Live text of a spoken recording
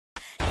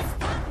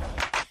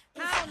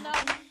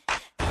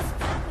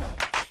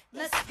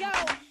Let's go.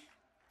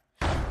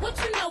 What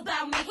you know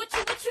about me? What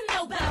you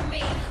know about me?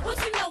 What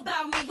you know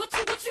about me? What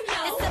you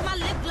know? Except my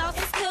lip gloss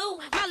is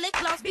cool. My lip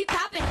gloss be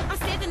popping. I'm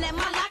standing at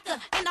my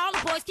locker, and all the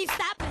boys keep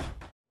stopping.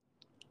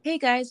 Hey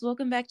guys,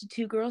 welcome back to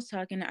Two Girls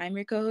Talking. I'm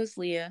your co-host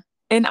Leah.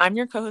 And I'm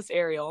your co-host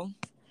Ariel.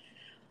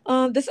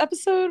 This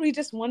episode, we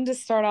just wanted to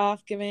start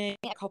off giving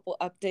a couple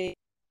updates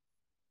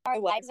how our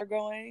lives are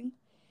going.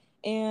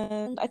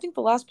 And I think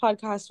the last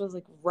podcast was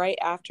like right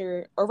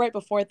after or right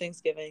before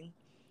Thanksgiving.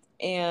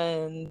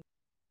 And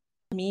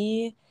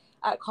me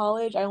at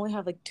college, I only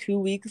have like 2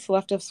 weeks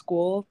left of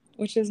school,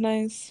 which is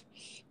nice.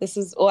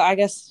 I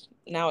guess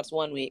now it's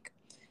 1 week.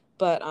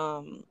 But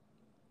I'm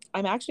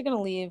actually going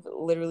to leave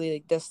literally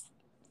like this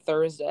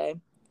Thursday.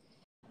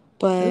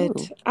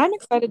 But Ooh. I'm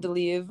excited to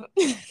leave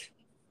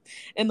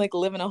and like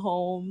live in a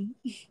home.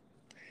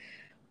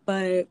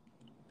 But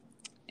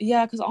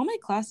yeah, because all my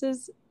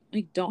classes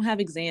like don't have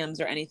exams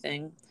or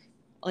anything.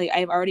 Like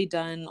I've already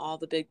done all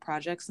the big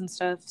projects and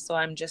stuff, so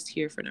I'm just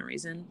here for no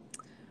reason.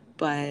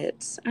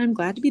 But I'm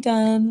glad to be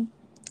done.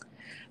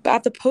 But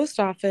at the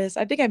post office,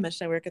 I think I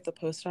mentioned I work at the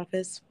post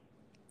office.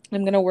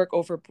 I'm gonna work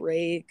over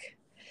break.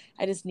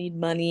 I just need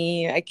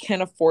money. I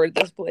can't afford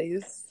this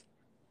place.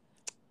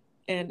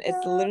 And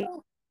it's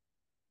literally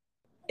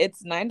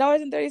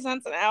 $9.30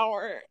 an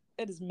hour.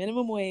 It is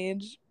minimum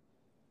wage.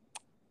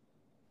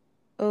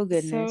 Oh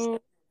goodness. So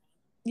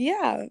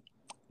yeah.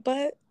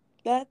 But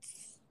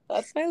that's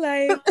my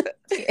life.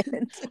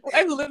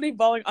 I'm literally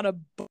balling on a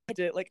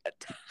budget, like a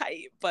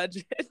tight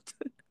budget.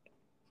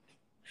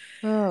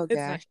 Oh It's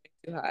gosh. not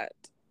too hot.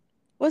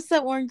 What's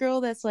that one girl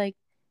that's like,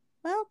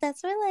 well,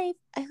 that's my life.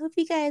 I hope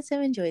you guys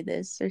have enjoyed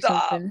this or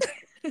Stop. something.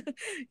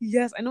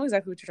 Yes, I know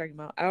exactly what you're talking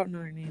about. I don't know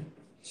her name.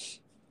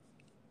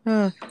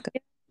 Oh,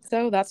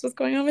 so that's what's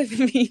going on with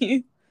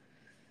me.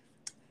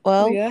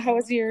 well, Leah, how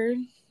was your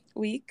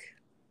week?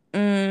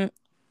 I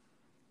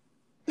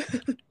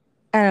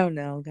don't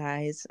know,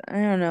 guys. I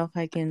don't know if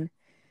I can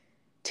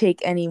take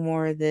any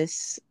more of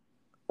this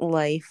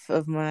life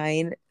of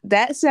mine.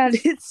 That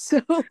sounded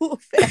so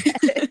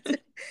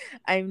bad.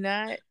 I'm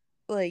not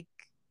like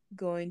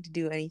going to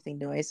do anything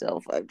to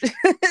myself. I'm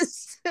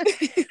just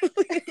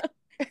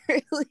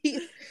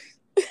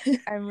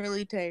I'm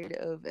really tired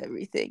of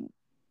everything.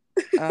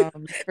 That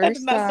did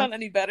First not off, sound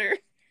any better.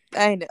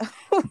 I know.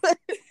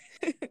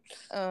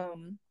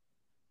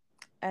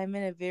 I'm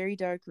in a very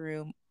dark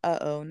room.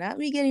 Not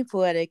me getting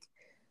poetic,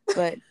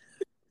 but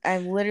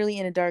I'm literally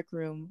in a dark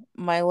room.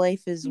 My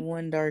life is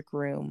one dark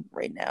room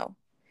right now.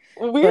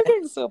 We're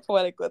getting so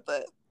poetic with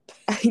it.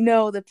 I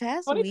know the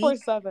past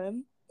 24/7.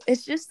 week,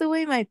 it's just the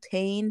way my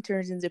pain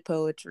turns into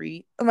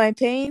poetry. My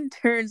pain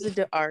turns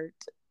into art.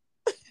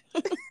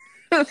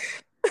 But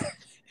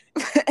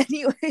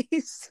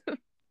anyways,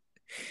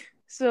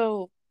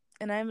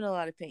 and I'm in a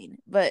lot of pain.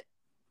 But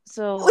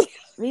so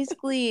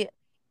basically,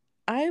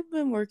 I've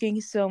been working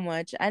so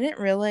much. I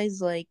didn't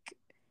realize like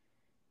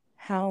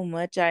how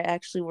much I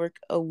actually work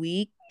a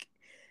week.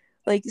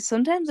 Like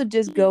sometimes I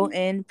just go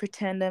in,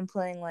 pretend I'm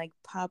playing like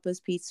Papa's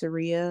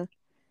Pizzeria,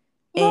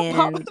 Not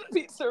Papa's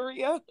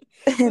Pizzeria.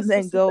 and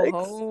then go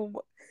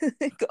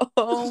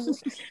home,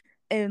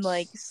 and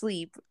like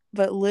sleep.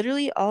 But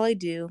literally, all I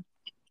do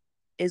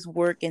is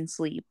work and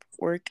sleep.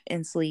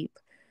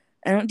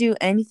 I don't do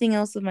anything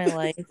else with my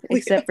life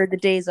except for the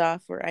days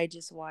off where I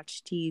just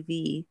watch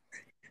TV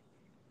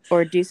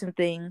or do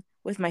something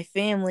with my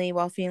family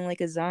while feeling like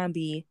a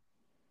zombie.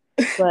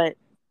 But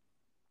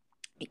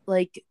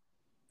like,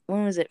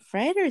 when was it?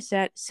 Friday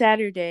or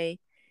Saturday?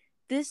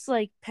 This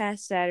like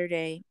past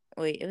Saturday.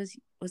 Wait,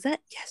 was that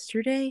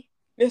yesterday?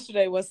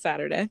 Yesterday was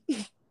Saturday.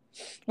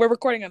 We're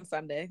recording on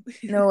Sunday.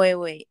 No,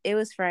 wait. It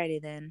was Friday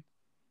then.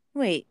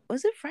 Wait,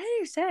 was it Friday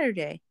or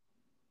Saturday?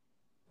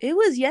 It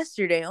was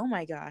yesterday. Oh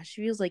my gosh.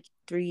 Feels like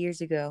 3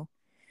 years ago.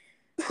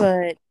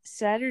 But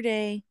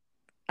Saturday,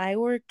 I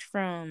worked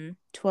from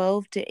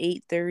 12 to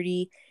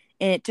 8:30,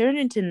 and it turned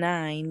into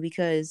 9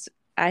 because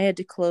I had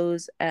to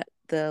close at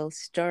the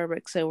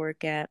Starbucks I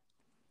work at.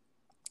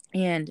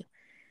 And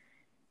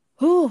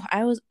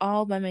I was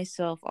all by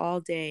myself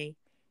all day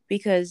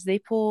because they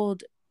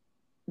pulled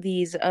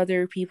these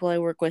other people I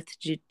work with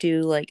to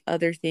do like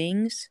other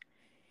things.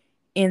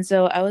 And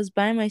so I was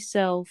by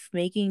myself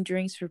making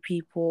drinks for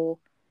people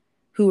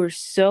who were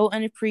so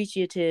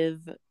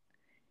unappreciative,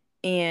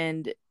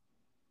 and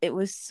it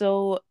was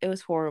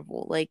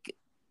horrible. Like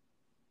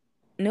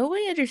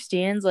nobody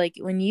understands like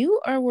when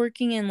you are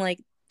working in like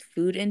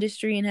food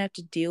industry and have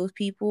to deal with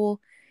people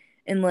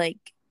and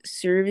like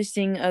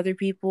servicing other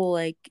people,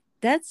 like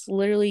that's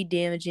literally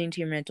damaging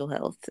to your mental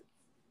health.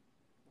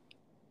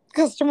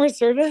 Customer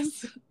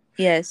service?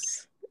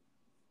 Yes.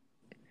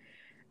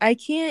 I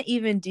can't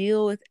even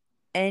deal with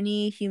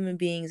any human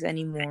beings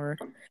anymore.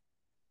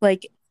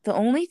 Like the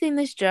only thing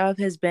this job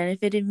has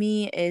benefited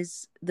me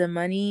is the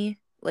money,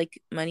 like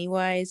money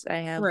wise.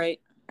 Right.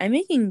 I'm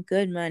making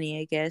good money,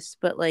 I guess,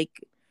 but like,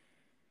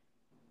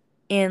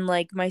 and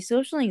like my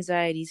social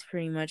anxiety is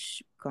pretty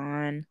much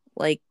gone.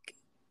 Like,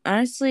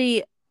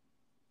 honestly,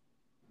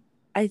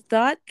 I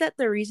thought that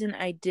the reason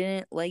I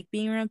didn't like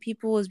being around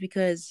people was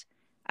because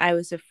I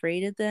was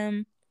afraid of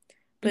them.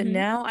 But Mhm.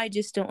 now I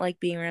just don't like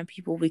being around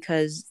people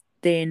because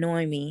they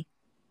annoy me.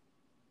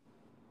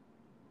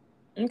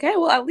 Okay,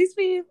 well, at least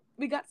we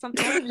got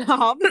something out of the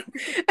job.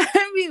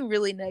 I'm being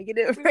really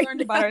negative We right learned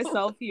now. about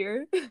ourselves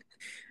here.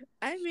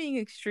 I'm being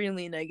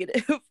extremely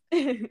negative.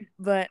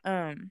 But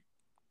other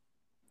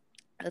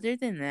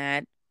than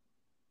that,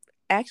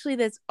 actually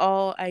that's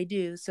all I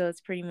do, so it's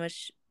pretty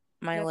much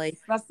my life.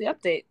 That's the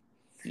update.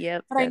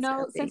 Yep, But I that's the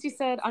know update. since you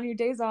said on your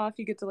days off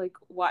you get to like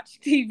watch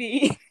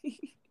TV.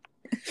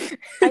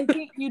 I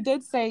think you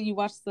did say you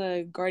watched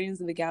the Guardians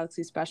of the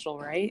Galaxy special,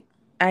 right?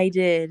 I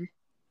did.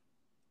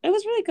 It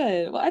was really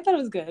good. Well, I thought it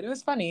was good. It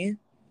was funny.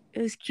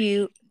 It was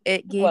cute.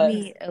 It gave What?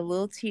 me a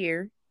little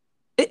tear.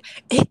 It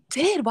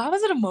did. Why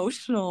was it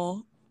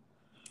emotional?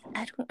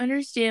 I don't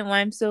understand why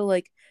I'm so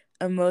like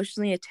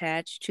emotionally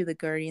attached to the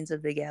Guardians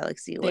of the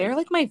Galaxy. They're Like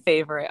like my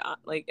favorite,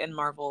 like in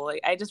Marvel.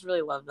 Like I just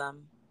really love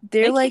them.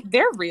 they're like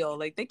they're real.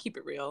 Like they keep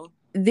it real.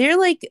 they're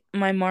like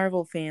my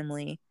Marvel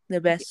family,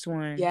 the best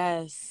one.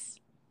 Yes,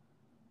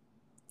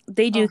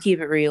 They do keep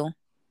it real.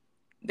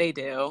 they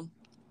do.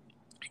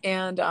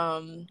 And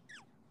I'm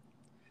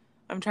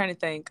trying to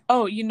think.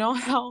 Oh, you know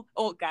how?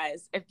 Oh,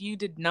 guys, if you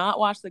did not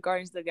watch the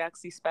Guardians of the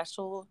Galaxy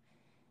special,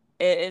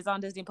 it is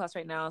on Disney Plus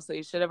right now, so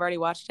you should have already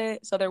watched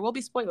it. So there will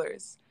be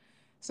spoilers.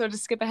 So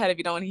just skip ahead if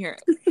you don't want to hear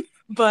it.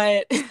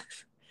 But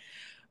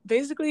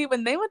basically,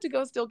 when they went to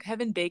go steal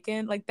Kevin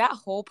Bacon, like that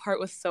whole part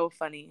was so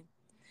funny.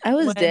 I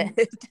was dead.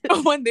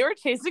 When they were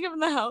chasing him in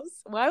the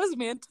house, why was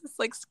Mantis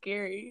like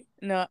scary?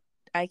 No,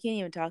 I can't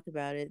even talk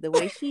about it. The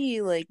way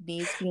she like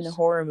needs to be in a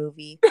horror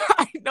movie.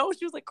 I know,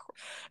 she was like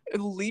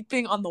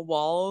leaping on the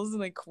walls and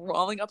like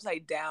crawling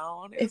upside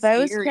down. If I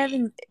was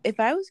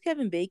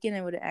Kevin Bacon,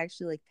 I would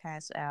actually like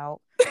pass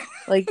out.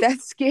 Like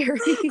that's scary.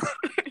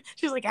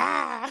 She's like,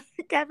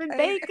 Kevin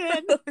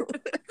Bacon.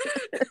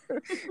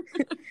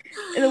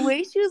 And the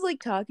way she was like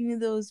talking to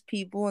those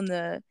people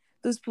and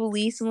those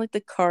police in like the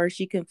car,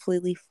 she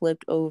completely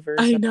flipped over.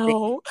 I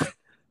know.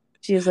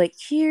 She was like,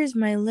 "Here's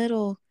my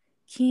little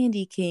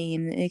candy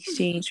cane in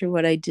exchange for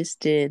what I just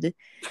did."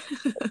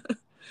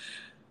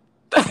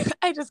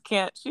 I just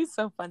can't. She's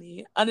so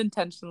funny,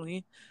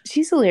 unintentionally.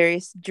 She's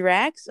hilarious.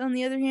 Drax, on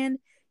the other hand,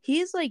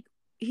 he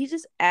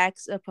just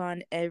acts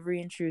upon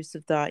every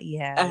intrusive thought he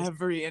has.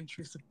 Every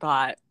intrusive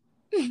thought.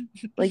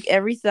 Like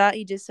every thought,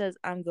 he just says,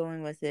 "I'm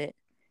going with it."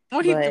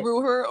 When he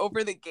threw her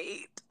over the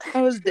gate,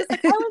 I was like,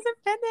 I wasn't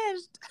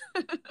finished.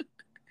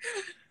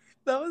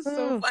 That was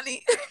so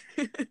funny.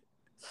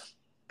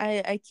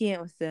 I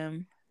can't with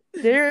them.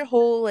 Their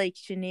whole like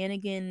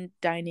shenanigan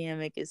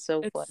dynamic is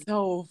so funny. It's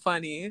so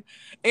funny.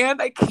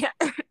 And I can't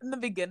in the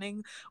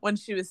beginning when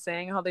she was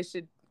saying how they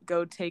should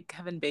go take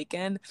Kevin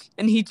Bacon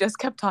and he just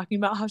kept talking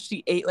about how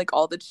she ate like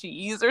all the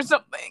cheese or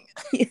something.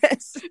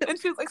 Yes. And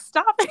she was like,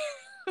 "Stop it."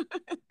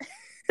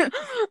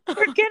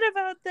 Forget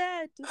about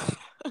that.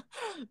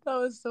 That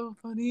was so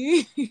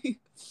funny.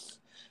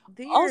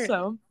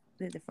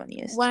 They're the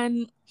funniest.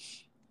 When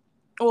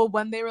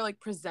they were like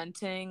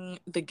presenting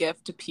the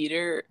gift to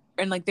Peter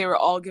and like they were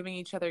all giving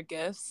each other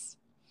gifts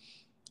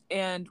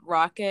and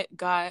Rocket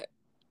got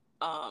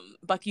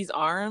Bucky's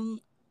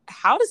arm.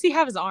 How does he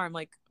have his arm?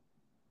 Like,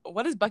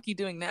 what is Bucky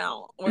doing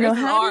now? Where's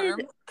his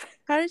arm?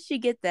 How did she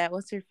get that?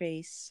 What's her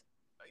face?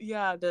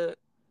 Yeah, I don't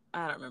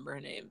remember her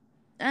name.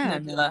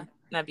 Nebula.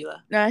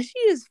 Nah, she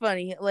is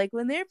funny. Like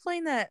when they're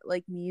playing that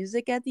like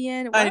music at the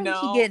end, why is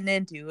she getting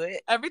into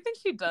it? Everything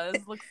she does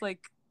looks like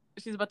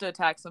she's about to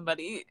attack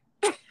somebody.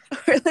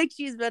 Or like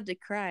she's about to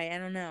cry. I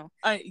don't know.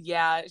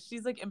 Yeah,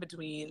 she's like in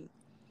between.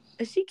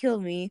 She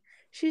killed me.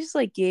 She just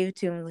like gave it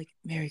to him like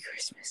Merry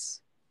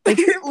Christmas. Like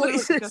her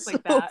voice is just so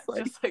like that.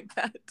 funny. Just like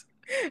that.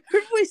 Her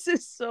voice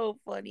is so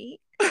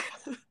funny.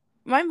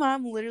 My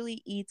mom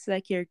literally eats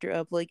that character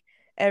up. Like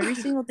every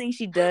single thing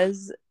she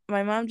does,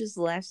 my mom just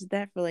laughs at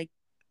that for like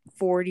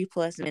 40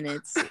 plus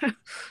minutes.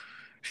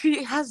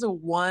 She has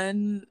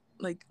one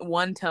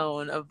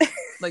tone of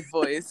like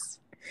voice.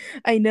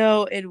 I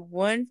know, and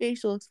one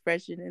facial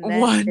expression, and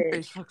that's one it.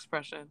 facial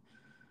expression.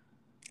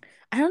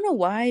 I don't know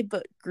why,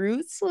 but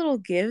Groot's little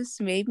gifts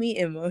made me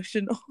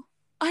emotional.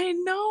 I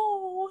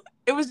know.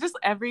 It was just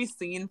every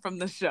scene from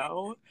the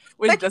show,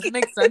 which doesn't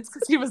make sense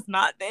because he was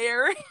not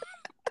there.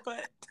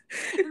 But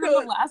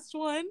the last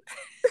one,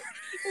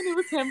 and it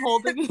was him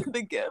holding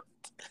the gift.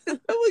 That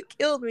would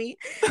kill me.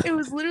 It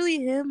was literally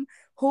him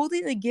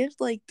holding the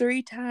gift like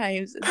 3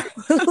 times.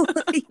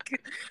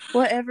 Like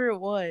whatever it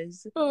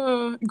was.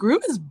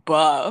 Groot is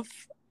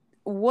buff.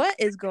 What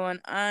is going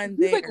on He's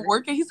there? like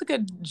working. He's like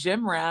a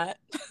gym rat.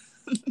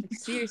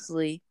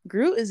 Seriously,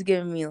 Groot is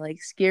giving me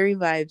like scary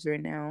vibes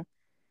right now.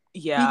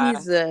 Yeah, he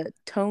needs to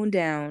tone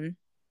down.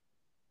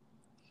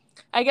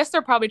 I guess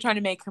they're probably trying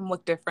to make him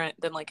look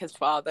different than like his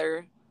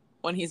father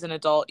when he's an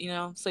adult,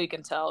 so you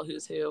can tell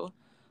who's who.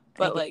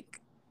 But like,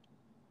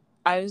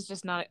 I was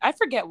just not. I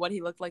forget what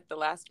he looked like the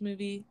last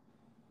movie.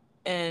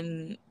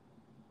 In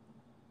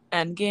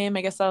Endgame,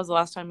 I guess that was the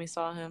last time we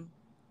saw him.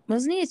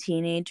 Wasn't he a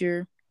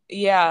teenager?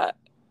 Yeah.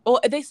 Well,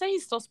 they say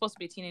he's still supposed to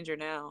be a teenager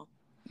now.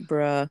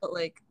 Bruh. But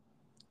like,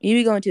 You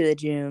be going to the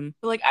gym.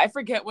 But, like, I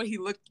forget what he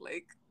looked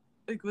like.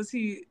 Like, was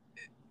he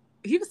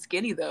was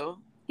skinny though.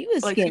 He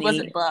was Like, skinny. he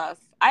wasn't buff.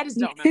 I just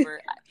don't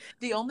remember.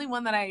 The only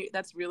one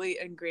that's really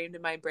ingrained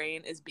in my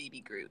brain is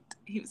Baby Groot.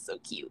 He was so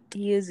cute.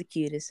 He is the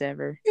cutest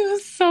ever. He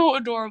was so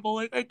adorable.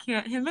 Like, I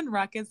can't. Him and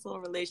Rocket's little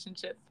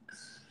relationship.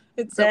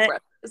 It's so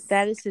precious.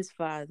 That is his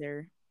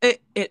father.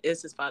 It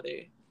is his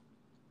father.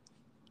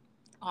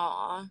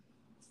 Aw.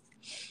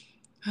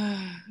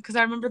 Because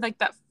I remember, like,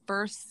 that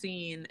first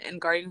scene in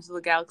Guardians of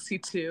the Galaxy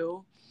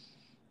 2.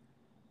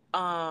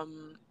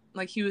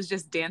 Like, he was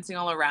just dancing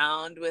all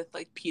around with,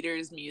 like,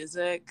 Peter's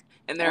music,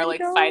 and they're like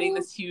fighting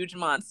this huge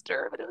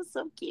monster, but it was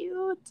so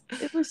cute.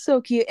 It was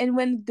so cute. And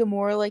when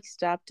Gamora, like,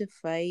 stopped to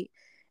fight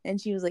and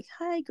she was like,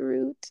 "Hi,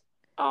 Groot."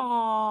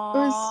 Aww. It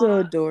was so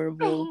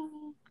adorable.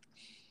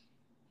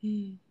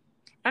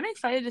 I'm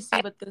excited to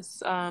see what this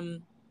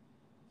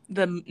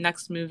the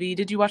next movie.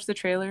 Did you watch the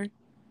trailer?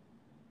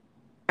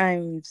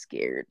 I'm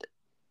scared.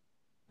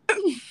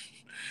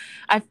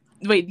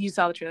 Wait, you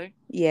saw the trailer?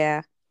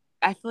 Yeah.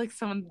 I feel like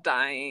someone's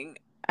dying.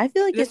 I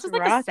feel like this was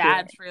like Rocket. A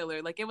sad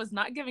trailer. Like, it was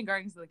not giving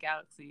Guardians of the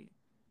Galaxy.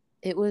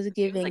 It was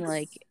giving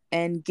like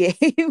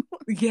Endgame.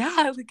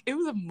 Yeah, like, it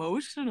was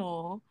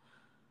emotional.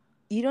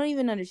 You don't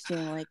even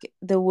understand, like,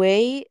 the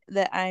way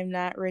that I'm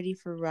not ready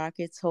for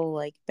Rocket's whole,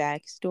 like,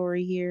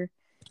 backstory here.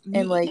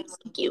 And, like,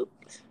 cute.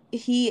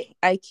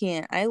 I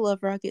can't. I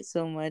love Rocket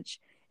so much.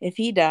 If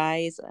he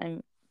dies,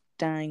 I'm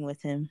dying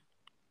with him.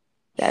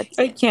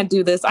 I can't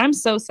do this. I'm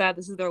so sad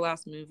this is their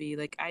last movie.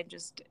 Like,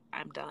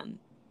 I'm done.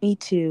 Me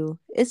too.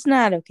 It's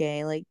not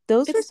okay. Like,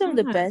 those are some of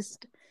the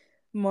best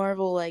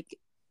Marvel, like,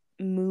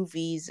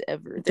 movies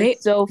ever. They're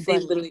so funny.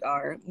 They literally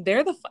are.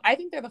 I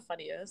think they're the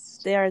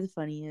funniest. They are the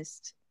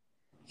funniest.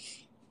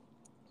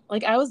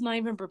 Like, I was not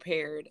even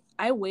prepared.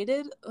 I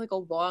waited, like, a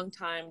long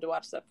time to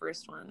watch that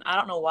first one. I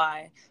don't know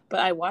why, but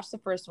I watched the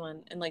first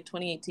one in, like,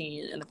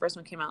 2018, and the first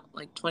one came out,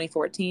 like,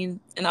 2014,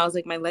 and I was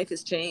like, my life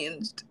has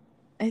changed.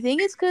 I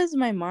think it's because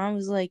my mom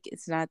was like,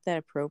 it's not that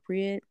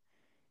appropriate.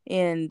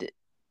 And,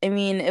 I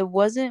mean, it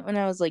wasn't when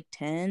I was, like,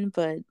 10,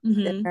 but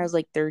then I was,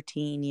 like,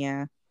 13,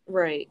 yeah.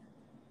 Right.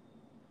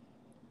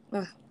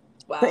 Wow.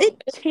 But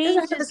it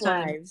changes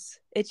lives.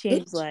 It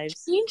changes lives.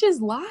 It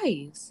changes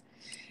lives.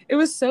 It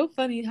was so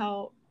funny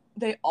how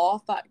they all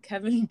thought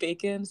Kevin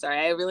Bacon. Sorry,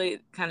 I really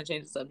kind of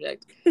changed the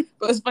subject. But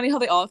it was funny how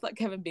they all thought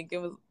Kevin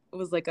Bacon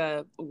was like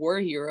a war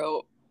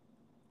hero.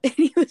 And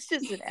he was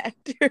just an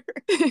actor.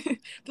 They're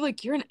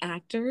like, "You're an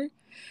actor?"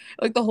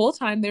 Like, the whole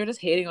time they were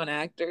just hating on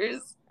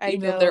actors. I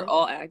know. They're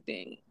all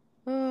acting.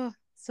 Oh,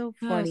 so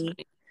funny.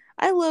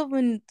 I love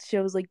when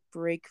shows like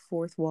break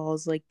fourth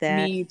walls like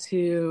that. Me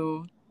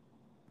too.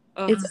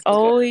 Oh, it's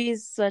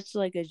always such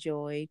like a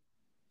joy.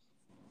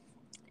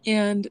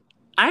 And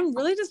I'm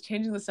really just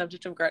changing the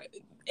subject of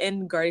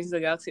in Guardians of the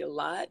Galaxy a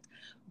lot,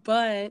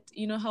 but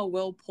you know how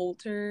Will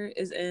Poulter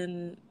is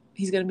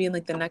he's gonna be in,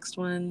 like, the next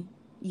one.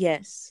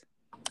 Yes,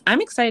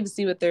 I'm excited to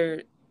see what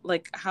they're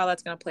like, how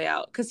that's gonna play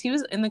out, because he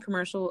was in the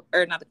commercial,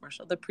 or not the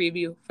commercial, the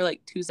preview for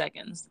like 2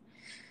 seconds.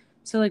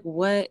 So, like,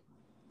 what?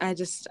 I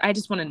just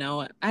want to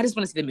know. I just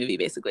want to see the movie,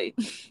 basically.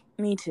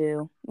 Me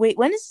too. Wait,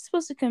 when is it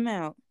supposed to come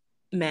out?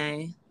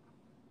 May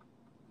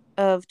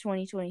of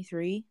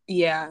 2023.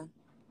 Yeah.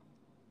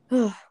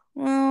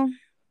 Well,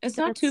 it's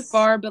not too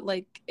far, but,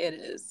 like, it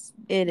is.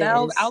 It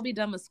is. I'll be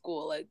done with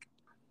school, like,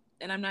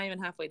 and I'm not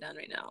even halfway done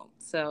right now.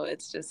 So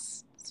it's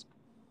just,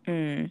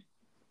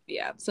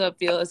 yeah. So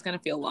it's gonna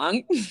feel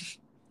long.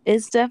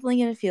 It's definitely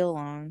gonna feel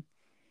long.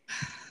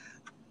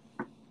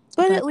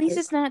 But at least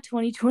it's not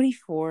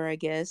 2024, I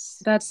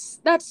guess.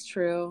 That's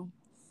true.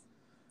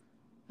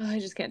 I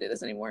just can't do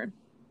this anymore.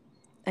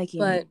 I can't.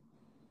 But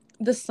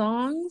the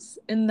songs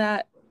in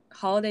that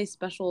holiday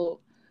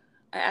special,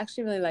 I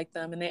actually really like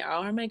them, and they are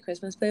on my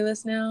Christmas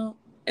playlist now.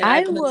 And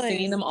I've been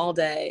singing them all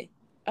day.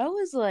 I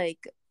was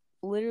like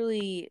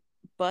literally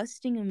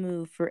busting a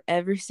move for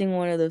every single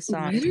one of those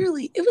songs.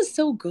 Literally, it was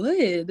so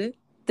good.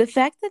 The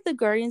fact that the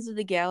Guardians of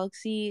the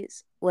Galaxy,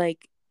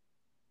 like,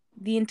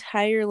 the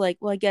entire, like,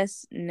 well, I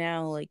guess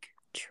now, like,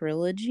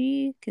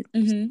 trilogy, because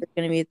there's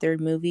going to be a third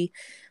movie,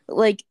 but,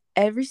 like,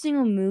 every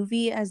single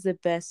movie has the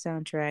best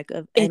soundtrack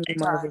of any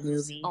Marvel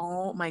movie.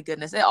 Oh my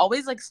goodness. It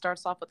always, like,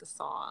 starts off with a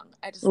song.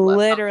 I just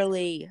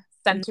literally love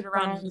centered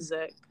around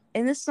music.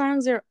 And the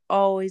songs are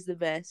always the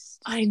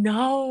best. I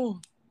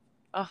know.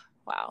 Oh,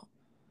 wow.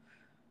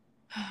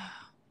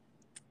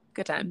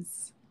 Good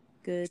times.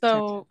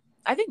 So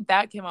I think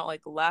that came out,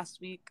 like, last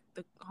week,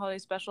 the holiday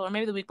special, or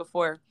maybe the week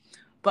before.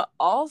 But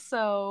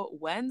also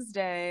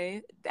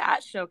Wednesday,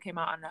 that show came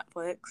out on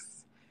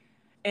Netflix,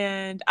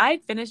 and I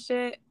finished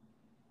it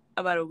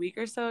about a week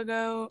or so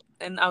ago,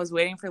 and I was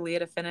waiting for Leah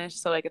to finish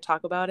so I could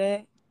talk about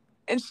it,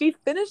 and she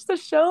finished the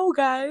show,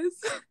 guys.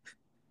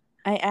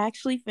 I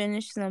actually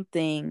finished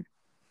something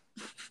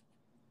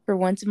for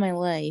once in my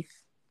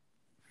life.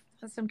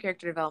 That's some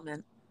character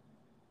development.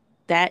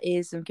 That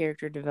is some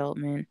character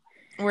development.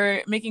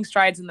 We're making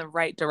strides in the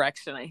right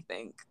direction, I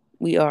think.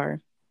 We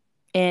are.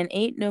 And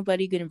ain't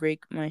nobody gonna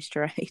break my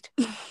stride.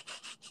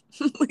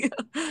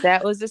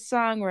 That was a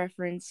song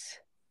reference.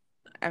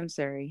 I'm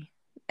sorry.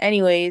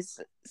 Anyways,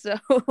 so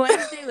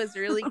Wednesday was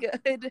really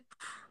good.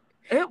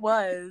 It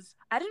was.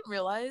 I didn't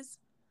realize.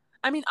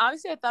 I mean,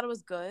 obviously I thought it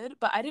was good,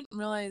 but I didn't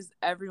realize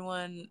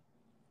everyone,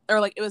 or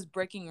like it was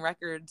breaking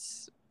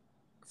records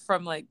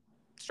from like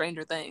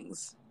Stranger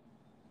Things.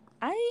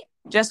 I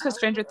Just because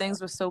Stranger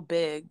Things was so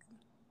big.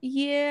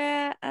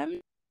 Yeah,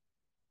 I'm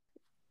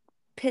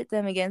pit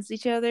them against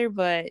each other,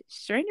 but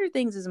Stranger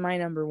Things is my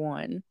number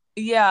one.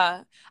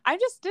 Yeah. I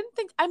just didn't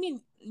think, I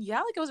mean,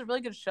 yeah, like it was a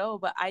really good show,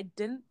 but I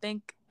didn't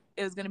think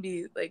it was going to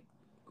be like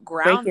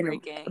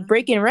groundbreaking.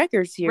 Breaking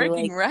records here.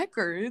 Breaking like,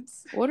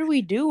 records. what are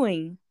we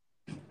doing?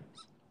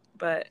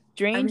 But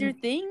Stranger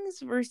Things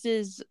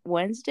versus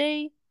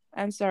Wednesday?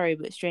 I'm sorry,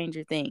 but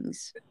Stranger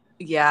Things.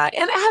 Yeah,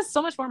 and it has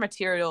so much more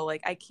material.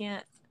 Like, I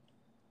can't.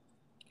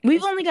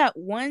 We've only got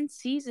one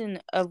season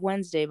of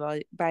Wednesday,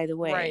 by the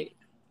way. Right.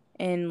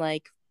 And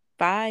like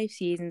 5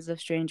 seasons of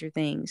Stranger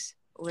Things.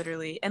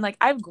 Literally. And like,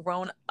 I've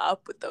grown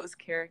up with those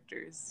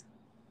characters.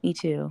 Me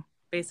too.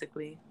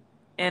 Basically.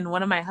 And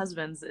one of my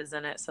husbands is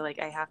in it, so like,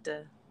 I have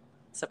to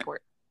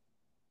support.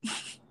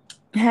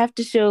 Have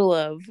to show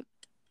love.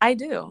 I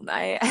do.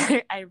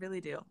 I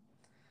really do.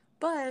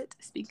 But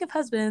speaking of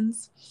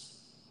husbands,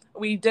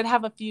 we did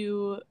have a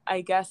few,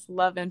 I guess,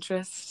 love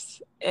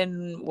interests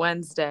in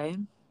Wednesday.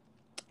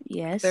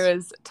 Yes. There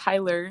was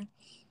Tyler,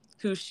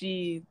 who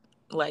she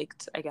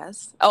liked, I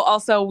guess. Oh,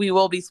 also, we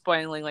will be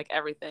spoiling like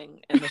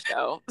everything in the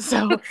show.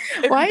 So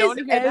if Why you don't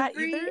is hear that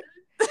either,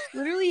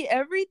 literally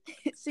every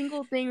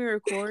single thing we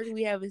record,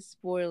 we have a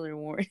spoiler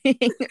warning.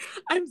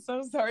 I'm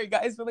so sorry,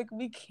 guys, but like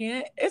we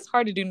can't. It's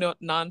hard to do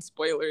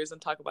non-spoilers and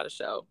talk about a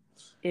show.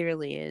 It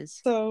really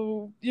is.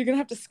 So you're gonna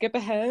have to skip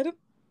ahead,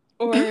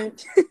 or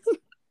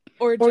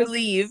just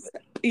leave.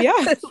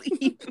 Yeah,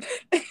 leave.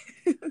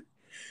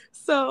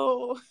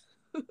 So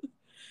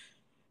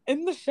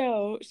in the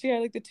show, she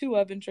had like the 2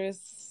 love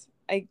interests.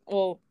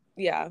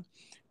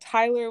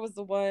 Tyler was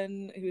the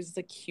one who was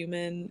like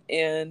human,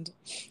 and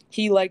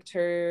he liked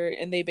her,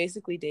 and they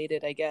basically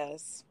dated, I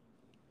guess.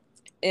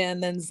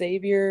 And then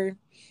Xavier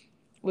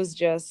was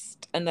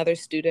just another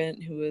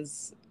student who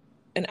was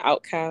an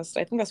outcast.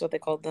 I think that's what they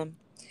called them.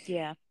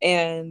 Yeah.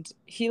 And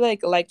he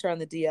like liked her on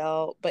the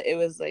DL, but it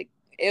was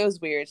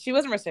weird. She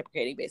wasn't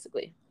reciprocating,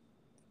 basically.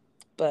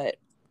 But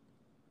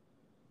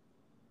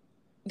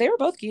they were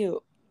both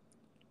cute.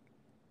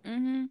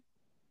 Mm-hmm.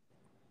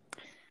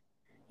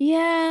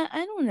 Yeah,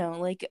 I don't know.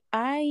 Like,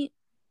 I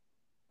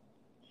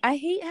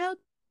hate how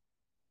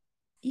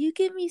you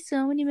give me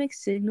so many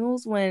mixed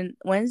signals when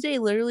Wednesday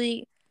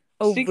literally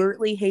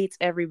overtly hates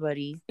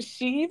everybody.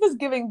 She was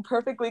giving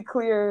perfectly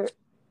clear,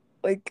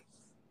 like,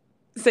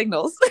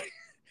 signals.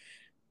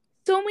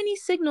 So many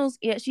signals.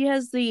 Yeah, she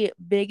has the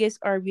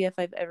biggest RBF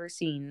I've ever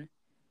seen.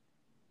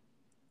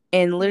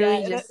 And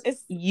literally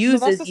just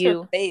uses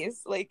you. Her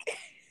face. Like,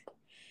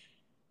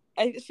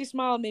 she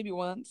smiled maybe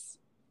once.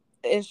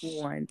 Ish.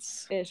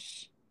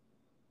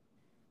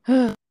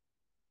 And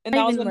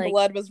that was when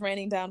blood was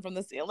raining down from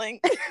the ceiling.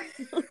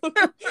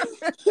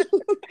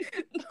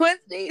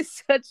 Wednesday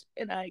is such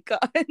an icon.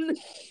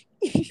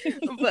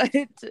 But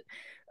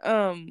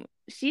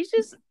she's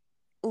just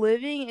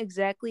living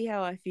exactly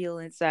how I feel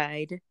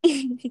inside.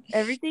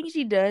 Everything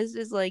she does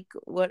is like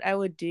what I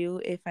would do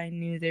if I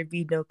knew there'd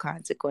be no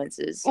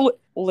consequences.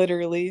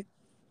 Literally.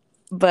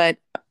 But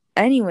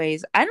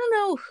anyways, I don't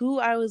know who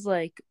I was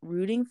like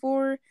rooting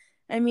for.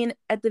 I mean,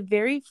 at the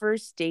very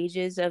first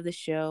stages of the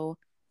show,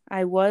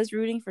 I was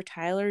rooting for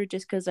Tyler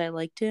just because I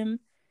liked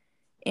him,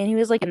 and he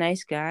was like a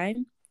nice guy.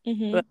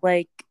 Mm-hmm. But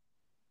like,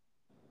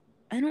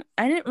 I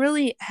didn't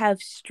really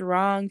have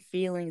strong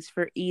feelings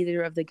for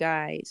either of the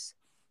guys.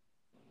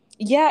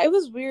 Yeah, it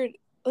was weird.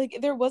 Like,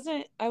 I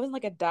wasn't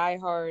like a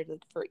diehard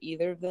like for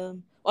either of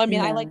them. Well, I mean,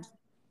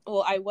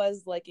 no. I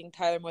was liking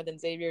Tyler more than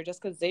Xavier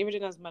just because Xavier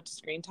didn't have as much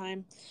screen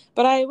time.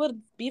 But I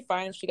would be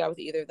fine if she got with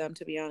either of them,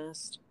 to be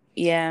honest.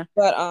 Yeah.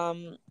 But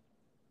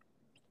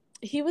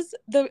it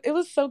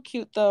was so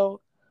cute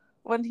though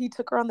when he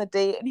took her on the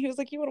date and he was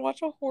like, "You want to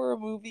watch a horror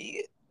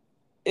movie?"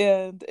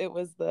 And it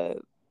was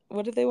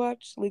what did they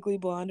watch? Legally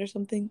Blonde or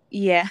something?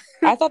 Yeah.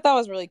 I thought that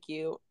was really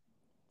cute.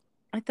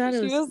 I thought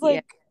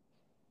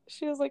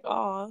she was like,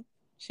 "Aw."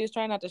 She was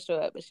trying not to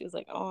show it, but she was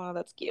like, "Aw,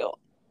 that's cute."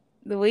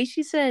 The way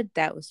she said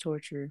that was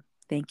torture.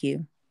 Thank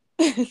you.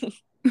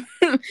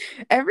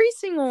 Every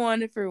single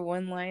one of her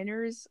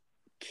one-liners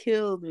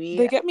killed me.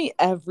 They get me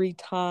every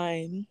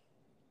time.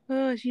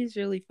 Oh, she's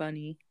really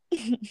funny.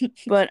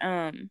 But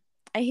I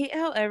hate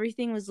how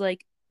everything was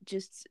like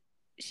just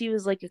she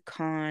was like a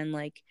con,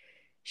 like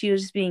she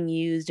was just being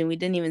used and we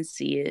didn't even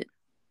see it.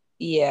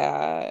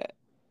 Yeah.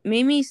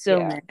 Made me so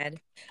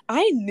mad.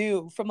 I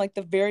knew from like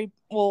I varied,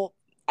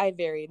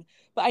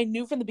 but I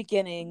knew from the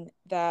beginning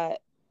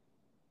that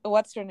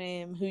what's her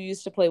name who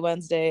used to play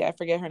Wednesday, I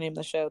forget her name in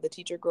the show, the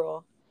teacher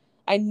girl.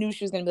 I knew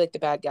she was gonna be like the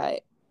bad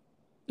guy.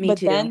 Me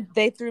too. Then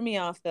they threw me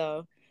off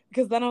though,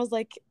 because then I was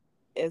like,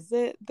 is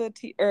it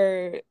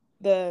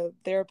the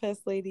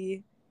therapist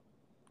lady?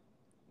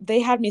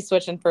 They had me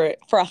switching for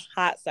a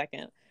hot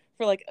second.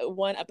 For like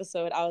one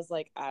episode, I was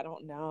like, I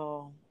don't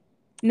know.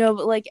 No,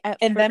 but like at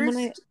And first, then when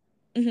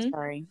I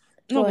sorry,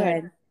 no, go go ahead.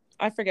 ahead.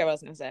 I forget what I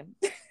was gonna say.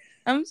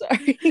 I'm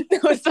sorry. No,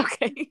 it's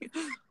okay.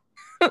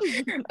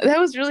 That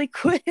was really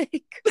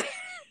quick.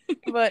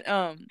 But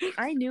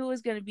I knew it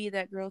was gonna be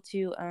that girl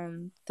too.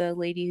 The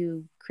lady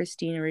who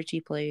Christina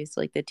Ricci plays,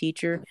 like the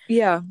teacher.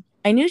 Yeah,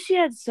 I knew she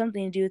had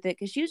something to do with it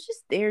because she was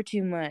just there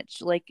too much.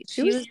 Like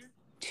she was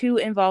too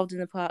involved in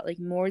the plot, like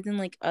more than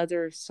like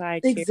other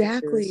side exactly.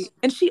 characters.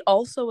 And she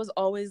also was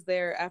always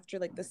there after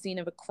like the scene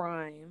of a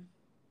crime.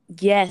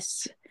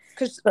 Yes,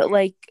 but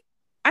like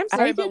I'm I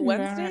sorry, did but not.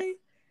 Wednesday,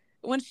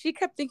 when she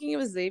kept thinking it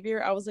was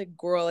Xavier, I was like,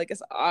 girl, like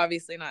it's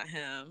obviously not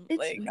him. It's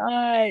like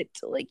not.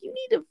 Like you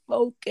need to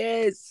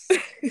focus.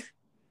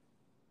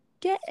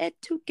 Get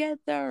it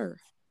together.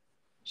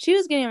 She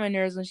was getting on my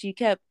nerves when she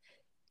kept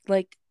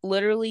like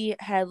literally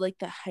had like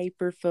the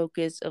hyper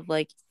focus of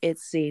like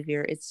it's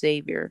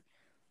Xavier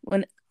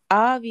when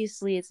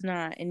obviously it's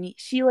not, and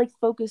she like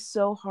focused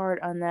so hard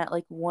on that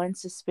like one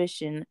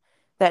suspicion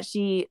that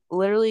she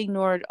literally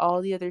ignored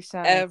all the other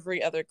signs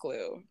every other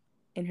clue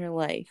in her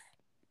life.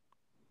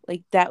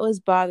 Like that was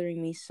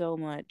bothering me so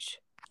much.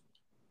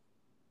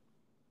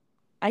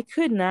 I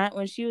could not,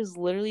 when she was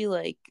literally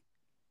like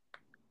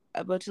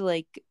about to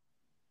like,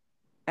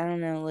 I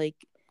don't know,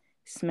 like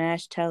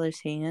smash Tyler's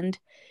hand.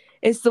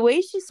 It's the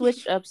way she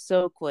switched up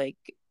so quick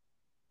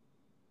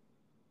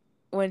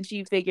when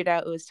she figured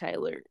out it was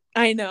Tyler.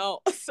 I know.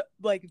 So,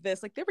 like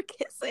this, like they were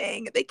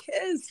kissing. They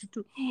kissed.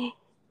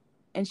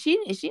 And she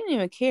didn't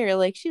even care.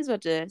 Like she's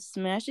about to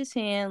smash his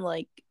hand,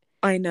 like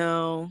I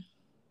know.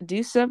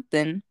 do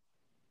something.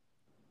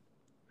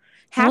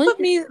 Half of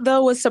me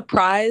though was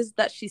surprised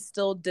that she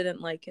still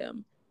didn't like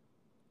him.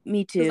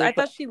 Me too. Because I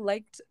thought she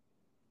liked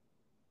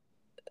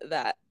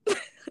that.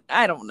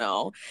 I don't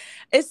know.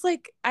 It's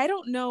like I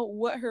don't know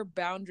what her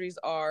boundaries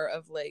are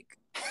of like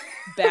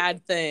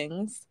bad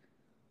things.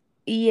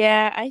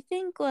 Yeah, I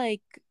think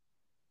like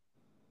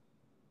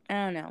I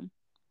don't know.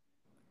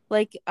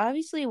 Like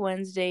obviously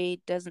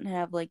Wednesday doesn't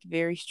have like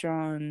very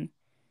strong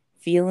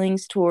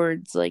feelings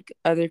towards like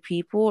other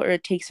people, or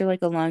it takes her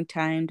like a long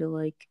time to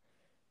like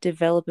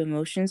develop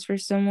emotions for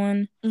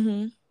someone.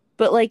 Mm-hmm.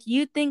 But like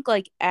you think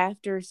like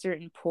after a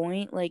certain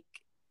point, like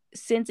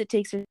since it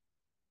takes her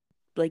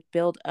like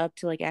build up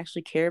to like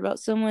actually care about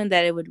someone,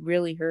 that it would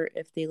really hurt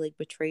if they like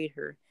betrayed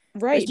her.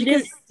 Right, But she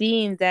because didn't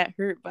seem that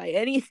hurt by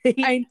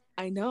anything.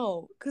 I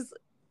know, because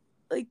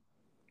like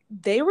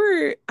they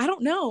were, I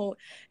don't know.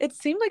 It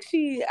seemed like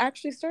she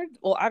actually started.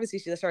 Well, obviously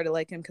she started to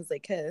like him because they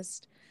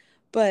kissed,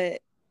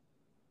 but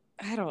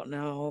I don't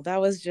know.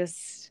 That was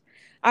just.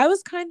 I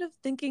was kind of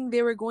thinking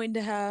they were going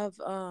to have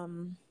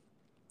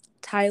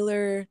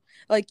Tyler,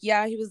 like,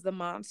 yeah, he was the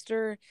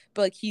monster,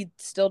 but like he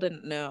still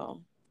didn't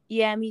know.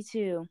 Yeah, me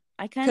too.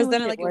 I kind of Because wish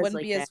then it like it was wouldn't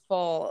like be that. his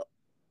fault.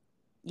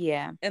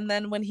 Yeah. And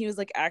then when he was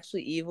like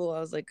actually evil, I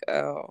was like,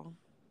 oh.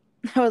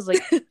 I was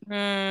like, you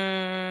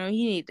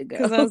need to go.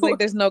 Because I was like,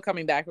 there's no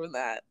coming back from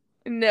that.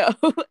 No.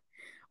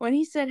 When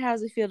he said,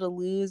 how's it feel to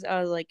lose?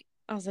 I was like,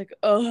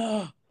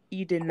 oh,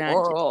 you did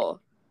girl. not.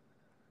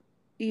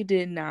 You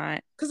did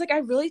not. Because like I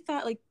really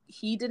thought like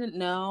he didn't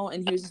know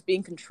and he was just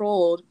being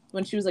controlled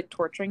when she was like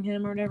torturing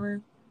him or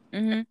whatever.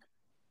 Mm-hmm.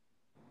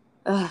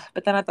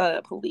 But then at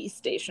the police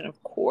station,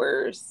 of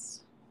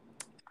course,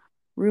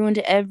 Ruined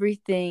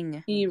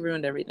everything. he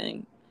ruined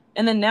everything.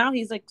 And then now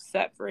he's like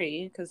set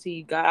free because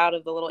he got out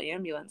of the little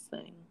ambulance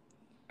thing.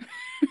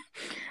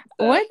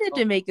 Why did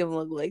they make him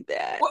look like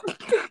that?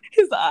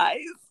 His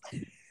eyes.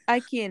 I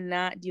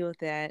cannot deal with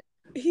that.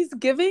 He's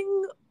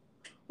giving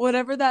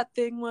whatever that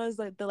thing was,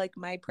 like the like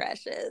my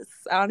precious.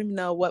 I don't even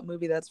know what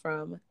movie that's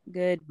from.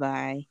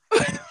 Goodbye.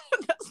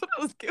 That's what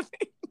I was giving.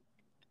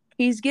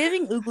 He's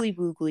giving oogly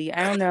boogly.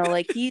 I don't know.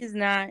 Like he's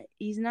not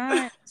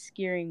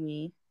scaring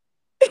me.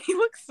 He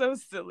looks so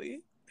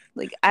silly.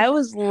 Like I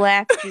was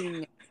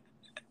laughing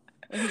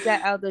when he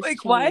got out those like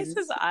chains. why is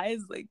his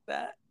eyes like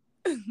that?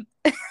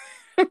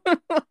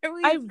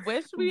 I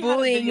wish we had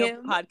a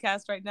video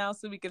podcast right now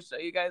so we could show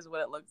you guys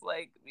what it looks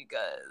like,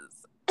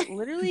 because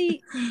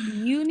literally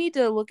you need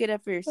to look it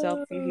up for yourself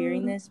if you're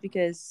hearing this,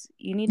 because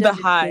you need to the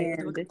understand.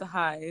 hide. Look at the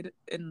hide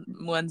in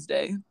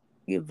Wednesday.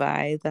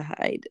 Goodbye, the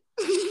hide.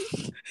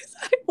 His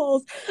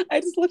eyeballs. I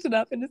just looked it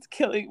up and it's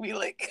killing me.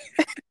 Like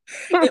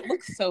it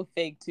looks so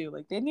fake too.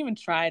 Like they didn't even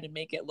try to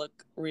make it look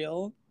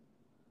real.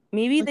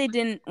 Maybe they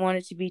didn't want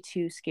it to be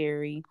too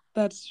scary.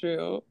 That's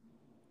true.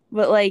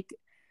 But like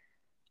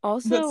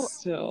also but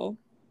still.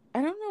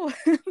 I don't know.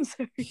 I'm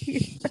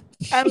sorry.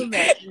 I'm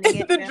imagining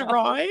it the now.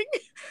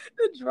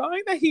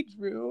 drawing that he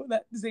drew,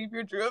 that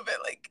Xavier drew of it,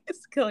 like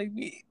it's killing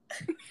me.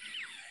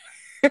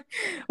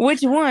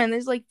 Which one?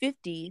 There's like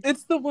 50.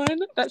 It's the one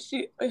that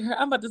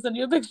I'm about to send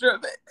you a picture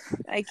of it.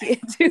 I can't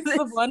do it's this.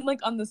 the one like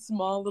on the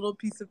small little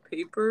piece of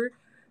paper,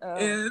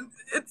 and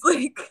it's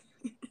like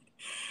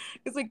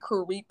it's like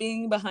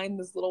creeping behind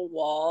this little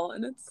wall,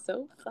 and it's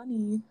so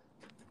funny.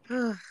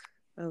 Oh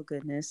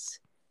goodness.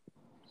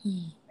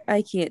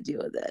 I can't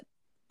deal with that.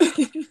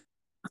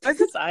 Why is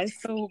his eyes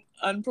so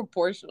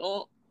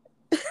unproportional?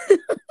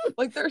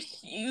 Like they're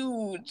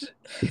huge,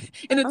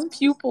 and its I'm,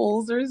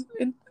 pupils are it's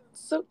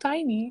so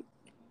tiny.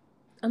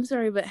 I'm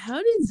sorry, but how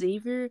did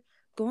Xavier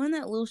go in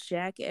that little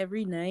shack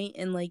every night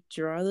and like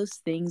draw those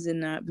things and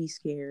not be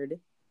scared?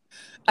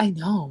 I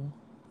know.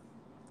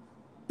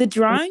 The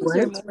drawings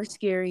are What? more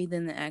scary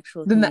than the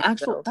actual Then thing the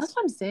actual. itself. That's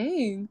what I'm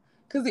saying.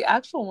 Because the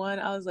actual one,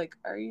 I was like,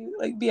 "Are you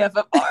like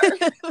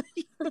BFFR?"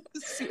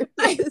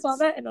 I saw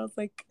that and I was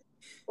like,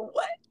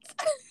 "What?"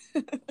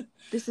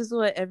 This is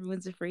what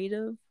everyone's afraid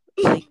of?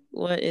 Like,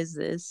 what is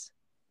this?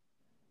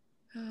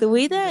 The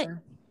way that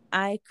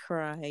I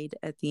cried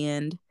at the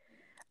end.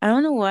 I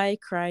don't know why I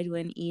cried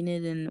when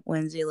Enid and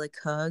Wednesday like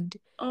hugged.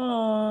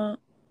 Oh,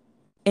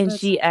 And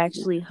she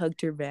actually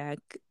hugged her back.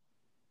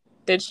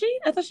 did she?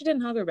 I thought she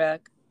didn't hug her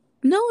back.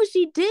 No,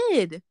 she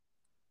did.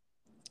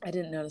 I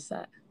didn't notice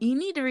that. You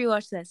need to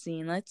rewatch that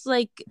scene. That's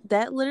like,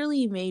 that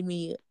literally made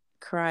me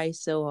cry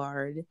so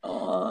hard.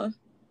 Aw.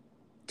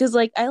 Because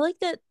like, I like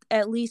that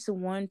at least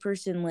one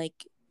person like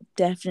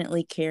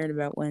definitely cared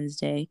about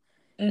Wednesday.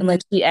 Mm-hmm. And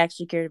like, she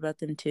actually cared about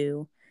them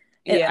too.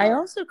 And Yeah. I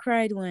also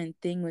cried when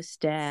Thing was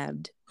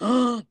stabbed.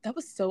 That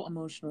was so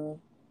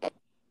emotional.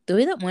 The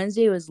way that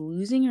Wednesday was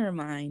losing her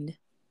mind.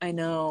 I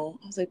know.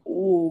 I was like,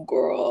 ooh,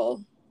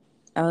 girl.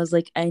 I was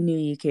like, I knew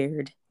you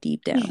cared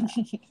deep down.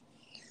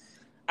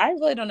 I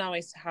really don't know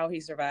how he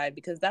survived,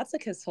 because that's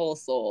like his whole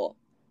soul.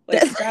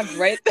 Like stabbed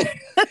right there.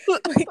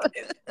 Like,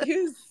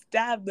 he was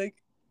stabbed like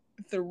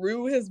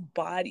through his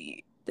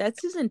body.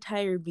 That's his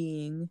entire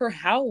being. For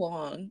how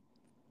long?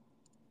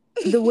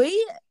 The way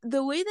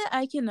that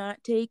I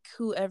cannot take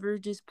whoever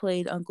just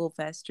played Uncle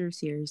Fester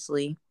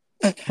seriously.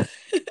 I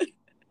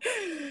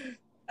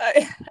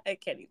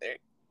can't either.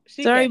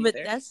 Sorry, but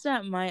that's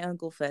not my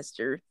Uncle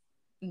Fester.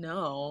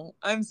 No,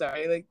 I'm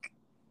sorry. Like,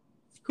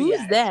 who's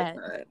that?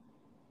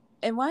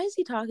 And why is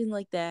he talking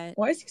like that?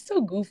 Why is he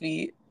so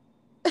goofy?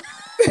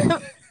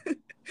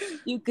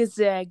 You could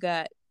say I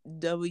got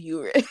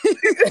W.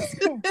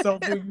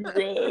 W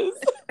Riz.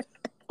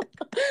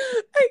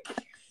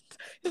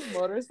 His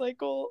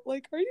motorcycle.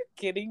 Like, are you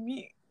kidding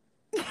me?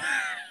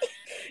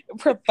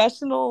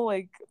 Professional,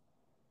 like,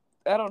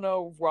 I don't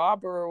know,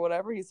 robber or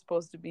whatever he's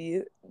supposed to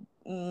be.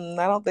 I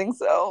don't think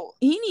so.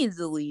 He needs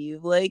to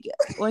leave. Like,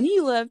 when he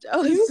left, I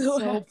was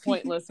so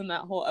pointless in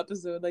that whole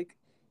episode. Like,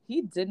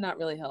 he did not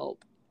really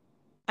help.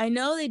 I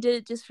know they did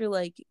it just for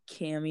like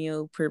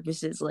cameo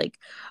purposes, like,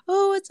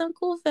 oh, it's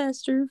Uncle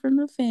Fester from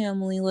the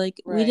family.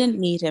 Like, we didn't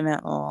need him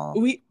at all.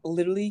 We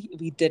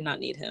did not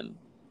need him.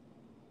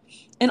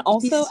 And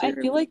also, I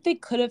feel like they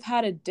could have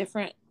had a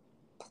different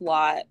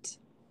plot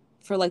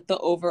for like the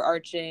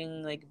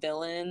overarching like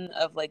villain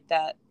of like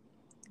that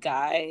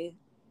guy.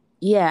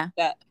 Yeah.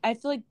 That I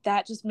feel like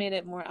that just made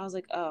it more. I was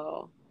like,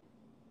 oh,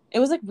 it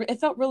was like,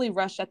 it felt really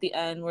rushed at the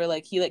end where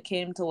like he like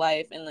came to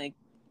life and like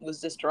was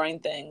destroying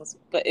things,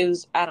 but it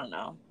was, I don't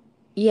know.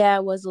 Yeah,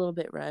 it was a little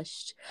bit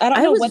rushed. I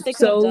don't know what they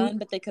could have done,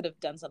 but they could have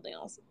done something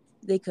else.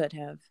 They could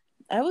have.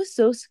 I was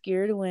so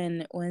scared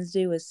when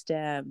Wednesday was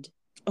stabbed.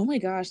 Oh my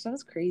gosh, that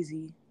was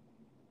crazy.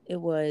 It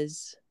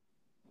was.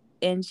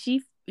 And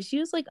she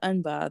was like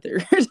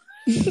unbothered.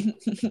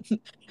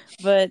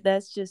 But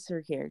that's just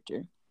her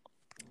character.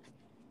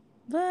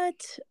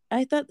 But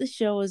I thought the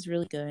show was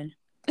really good.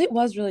 It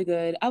was really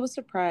good. I was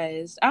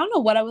surprised. I don't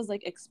know what I was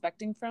like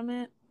expecting from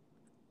it,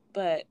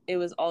 but it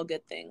was all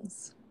good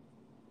things.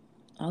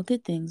 All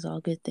good things, all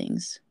good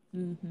things.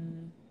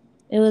 Mm-hmm.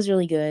 It was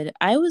really good.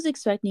 I was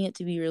expecting it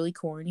to be really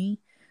corny,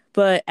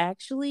 but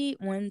actually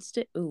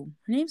Wednesday, her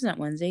name's not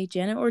Wednesday,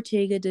 Janet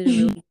Ortega did a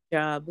really good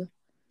job.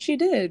 She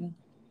did.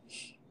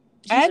 She's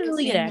a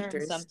really good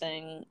actress.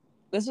 Something.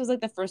 This was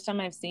like the first time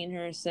I've seen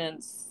her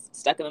since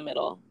Stuck in the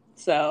Middle.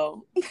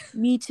 So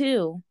me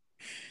too.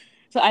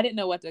 So I didn't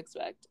know what to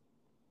expect.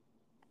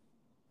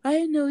 I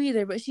didn't know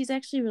either, but she's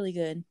actually really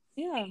good.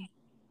 Yeah.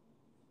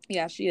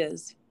 Yeah, she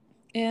is.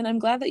 And I'm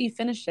glad that you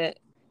finished it,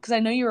 because I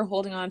know you were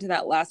holding on to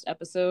that last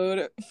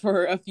episode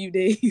for a few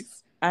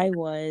days. I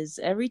was.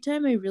 Every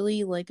time I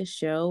really like a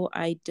show,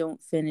 I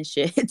don't finish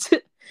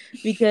it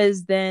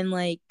because then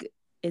like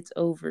it's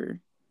over.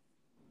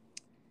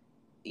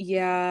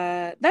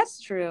 Yeah,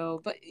 that's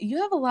true. But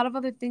you have a lot of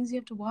other things you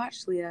have to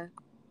watch, Leah.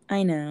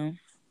 I know.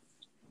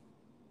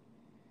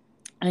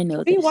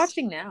 What are you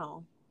watching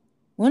now?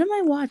 What am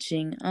I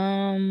watching?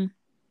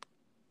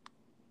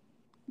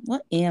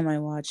 What am I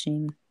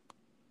watching?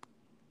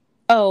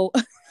 Oh,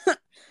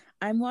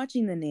 I'm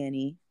watching The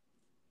Nanny.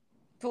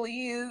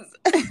 Please.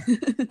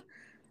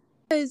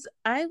 Because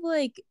I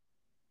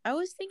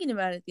was thinking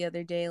about it the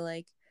other day,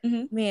 like,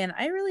 man,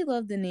 I really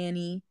love The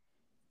Nanny,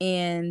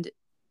 and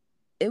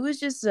it was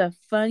just a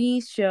funny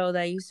show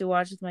that I used to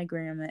watch with my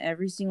grandma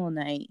every single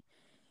night.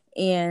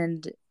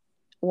 And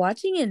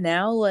watching it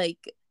now,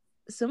 like,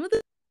 some of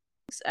the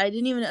things I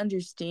didn't even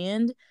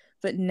understand,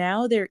 but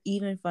now they're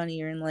even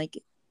funnier, and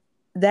like,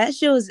 that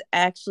show is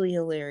actually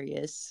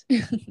hilarious.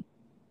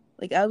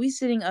 Like, I'll be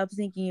sitting up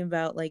thinking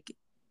about like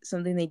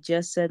something they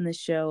just said in the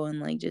show and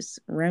like just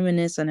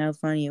reminisce on how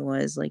funny it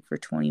was, like, for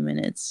 20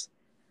 minutes.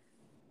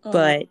 Oh.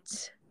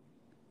 But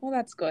well,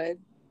 that's good.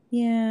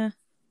 Yeah.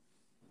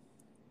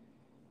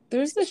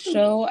 There's this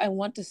show I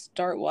want to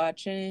start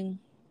watching.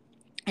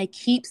 I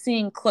keep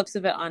seeing clips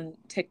of it on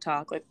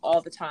TikTok like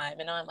all the time,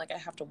 and now I'm like, I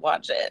have to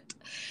watch it.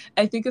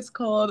 I think it's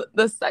called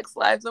The Sex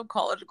Lives of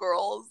College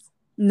Girls.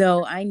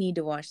 No, I need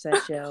to watch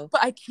that show.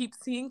 But I keep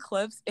seeing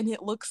clips, and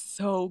it looks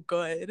so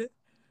good.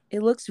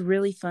 It looks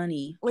really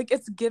funny. Like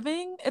it's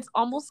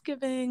almost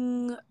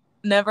giving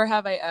Never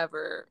Have I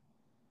Ever,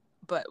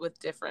 but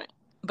different.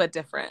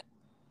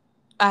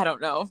 I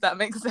don't know if that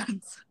makes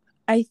sense.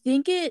 I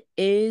think it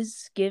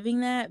is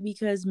giving that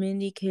because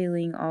Mindy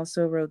Kaling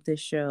also wrote this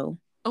show.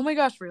 Oh my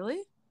gosh, really?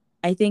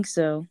 I think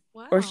so.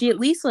 Wow. Or she at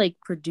least like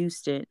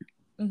produced it.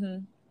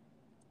 Mm-hmm.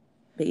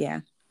 But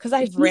yeah. Because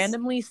I've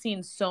randomly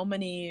seen so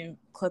many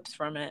clips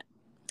from it.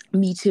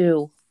 Me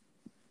too.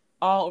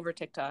 All over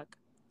TikTok.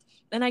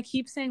 And I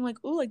keep saying like,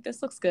 ooh, like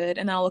this looks good.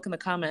 And I'll look in the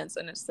comments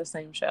and it's the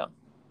same show.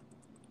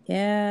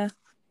 Yeah.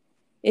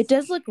 It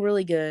does look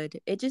really good.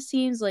 It just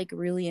seems like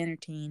really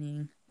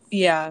entertaining.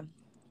 Yeah.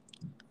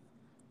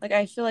 Like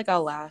I feel like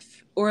I'll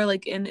laugh. Or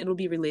like, and it'll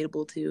be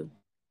relatable too.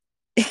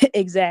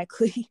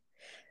 Exactly.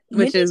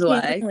 Which Mindy is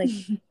Kaling, why. like,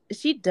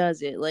 she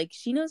does it. Like,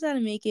 she knows how to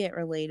make it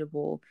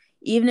relatable.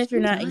 Even if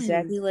you're not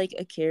exactly like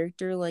a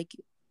character, like,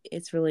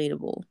 it's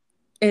relatable.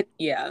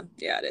 Yeah,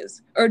 it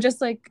is. Or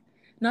just like,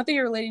 not that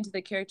you're relating to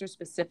the character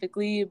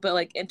specifically, but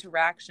like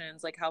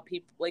interactions, like how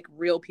people, like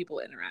real people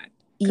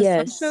interact.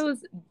 Yes. Some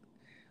shows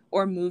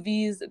or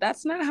movies,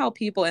 that's not how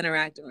people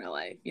interact in real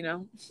life, you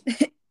know?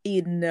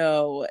 You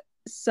know,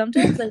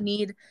 sometimes I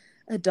need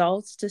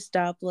adults to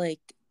stop like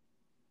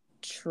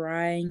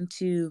trying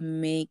to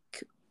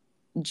make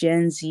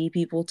Gen Z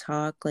people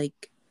talk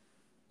like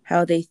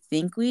how they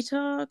think we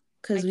talk,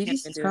 because we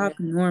just talk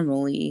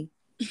normally.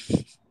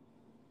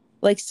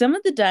 Like some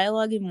of the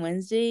dialogue in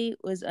Wednesday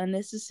was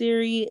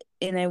unnecessary,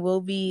 and I will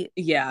be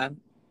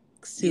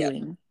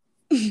suing.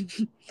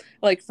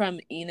 Like from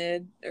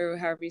Enid, or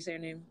however you say her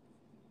name.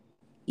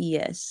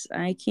 Yes,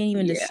 I can't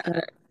even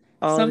discuss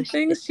all some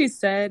things she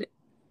said.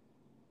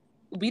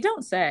 We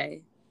don't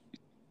say.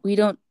 We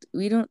don't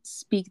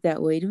speak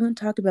that way. We don't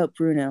talk about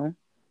Bruno.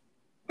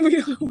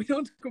 We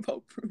don't talk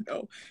about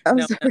Bruno.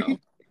 I'm sorry. No.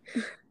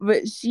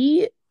 But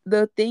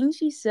the things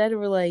she said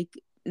were like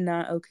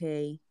not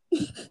okay.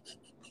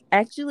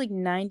 Actually, like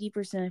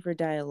 90% of her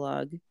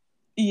dialogue.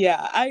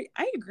 Yeah, I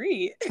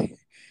agree.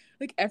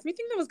 Like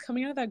everything that was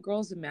coming out of that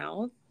girl's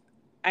mouth,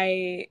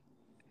 it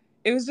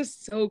was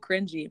just so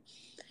cringy.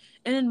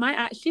 And in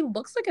my eye, she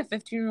looks like a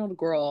 15-year-old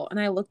girl. And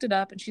I looked it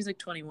up and she's like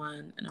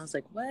 21. And I was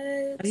like, what?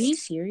 Are you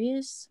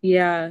serious?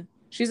 Yeah.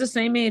 She's the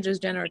same age as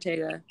Jenna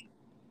Ortega.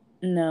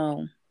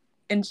 No.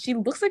 And she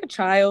looks like a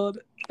child.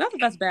 Not that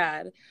that's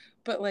bad,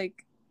 but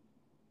like,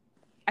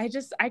 I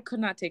could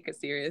not take it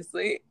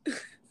seriously.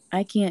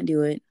 I can't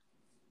do it.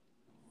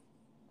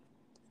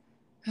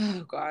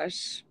 Oh,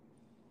 gosh.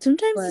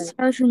 Sometimes it's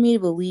hard for me to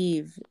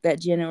believe that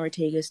Jenna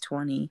Ortega's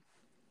 20.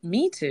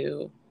 Me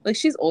too. Like,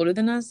 she's older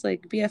than us,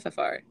 like,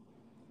 BFFR.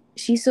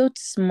 She's so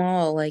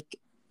small, like...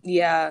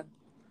 Yeah.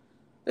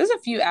 There's a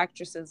few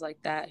actresses like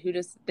that who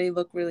they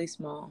look really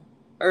small.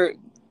 Or,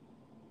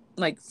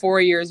 like, 4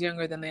 years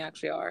younger than they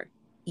actually are.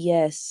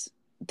 Yes.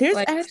 There's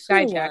like actually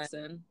Sky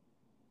Jackson.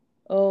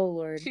 Oh,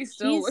 Lord. She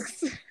still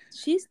looks...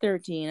 She's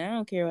 13. I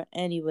don't care what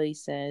anybody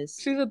says.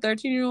 She's a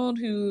 13-year-old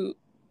who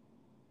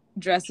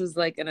dresses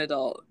like an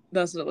adult.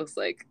 That's what it looks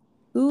like.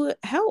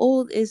 How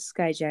old is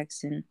Sky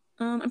Jackson?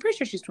 I'm pretty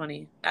sure she's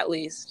 20, at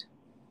least.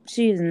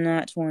 She is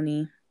not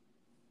 20.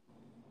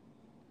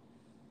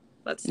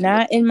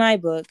 Not in my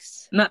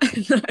books. Not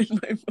in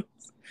my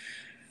books.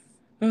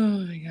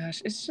 Oh my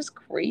gosh. It's just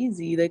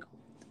crazy. Like,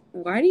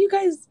 why do you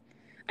guys...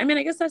 I mean,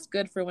 I guess that's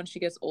good for when she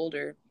gets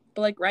older.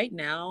 But, like, right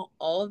now,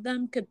 all of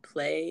them could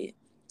play,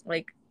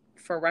 like,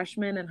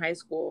 freshmen in high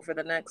school for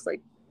the next,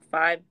 like,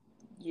 5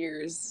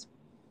 years.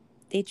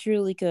 They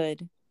truly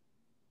could.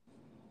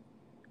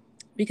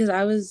 Because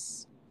I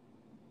was...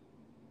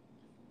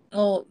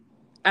 Well,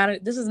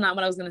 this is not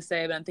what I was going to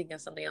say, but I'm thinking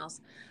of something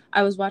else.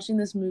 I was watching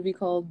this movie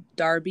called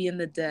Darby and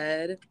the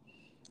Dead,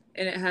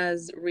 and it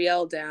has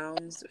Rielle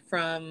Downs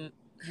from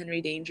Henry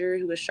Danger,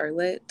 who was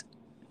Charlotte.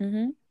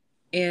 Mm-hmm.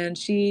 And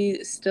she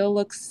still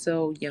looks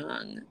so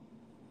young.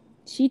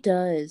 She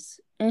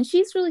does. And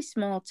she's really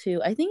small,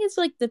 too. I think it's,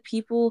 like, the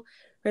people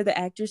or the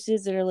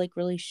actresses that are, like,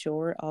 really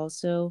short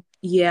also.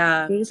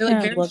 Yeah. They just They're,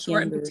 like, very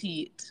short younger. and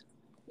petite.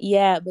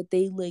 Yeah, but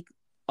they, like,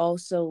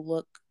 also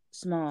look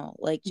small.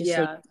 Like, just,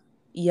 like,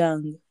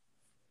 young.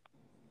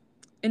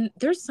 And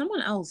there's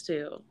someone else,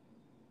 too.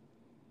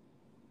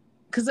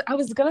 Because I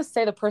was going to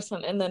say the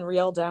person, and then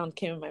Rielle Downs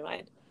came in my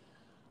mind.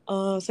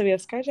 So we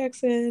have Sky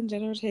Jackson,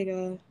 Jenna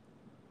Ortega.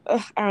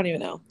 I don't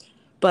even know.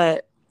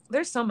 But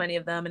there's so many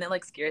of them, and it,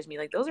 like, scares me.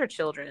 Like, those are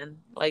children.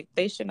 Like,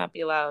 they should not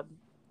be allowed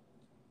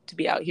to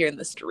be out here in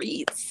the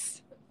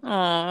streets.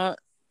 Aww.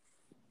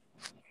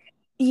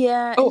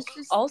 Yeah. Oh,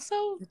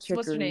 also,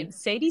 what's her name?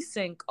 Sadie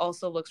Sink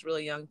also looks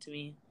really young to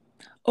me.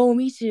 Oh,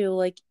 me too.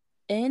 Like,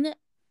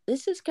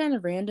 this is kind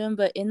of random,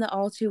 but in the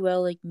All Too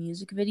Well, like,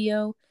 music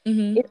video,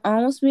 it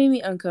almost made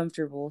me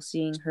uncomfortable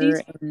seeing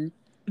her and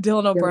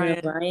Dylan Dylan O'Brien.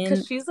 Because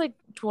O'Brien. she's like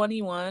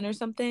 21 or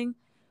something,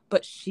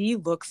 but she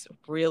looks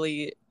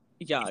really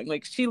young.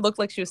 Like she looked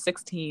like she was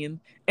 16,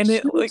 and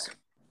She looks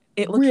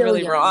it looked real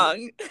really young.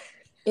 wrong.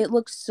 It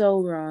looks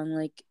so wrong.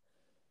 Like,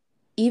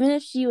 even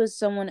if she was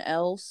someone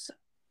else,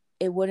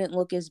 it wouldn't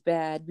look as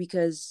bad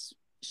because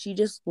she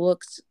just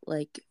looks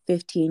like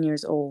 15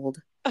 years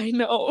old. I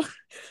know.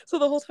 So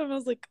the whole time I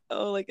was like,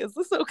 oh, like, is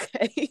this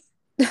okay?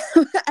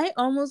 I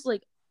almost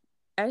like,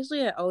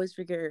 actually, I always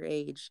forget her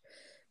age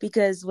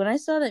because when I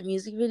saw that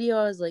music video,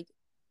 I was like,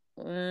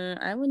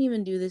 I wouldn't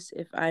even do this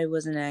if I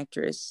was an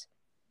actress.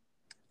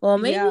 Well,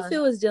 maybe if it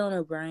was Dylan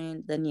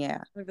O'Brien, then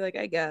yeah. I'd be like,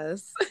 I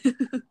guess.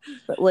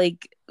 But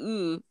like,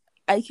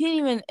 I can't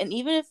even. And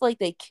even if like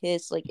they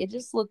kiss, like it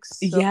just looks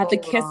so Yeah, the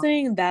wrong.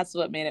 kissing, that's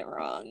what made it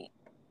wrong.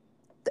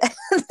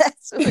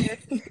 that's where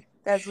it went.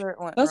 That's wrong.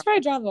 where I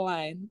draw the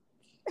line.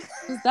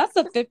 That's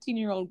a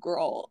 15-year-old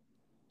girl.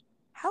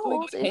 How Like,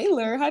 old is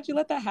Taylor, how'd you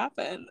let that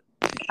happen?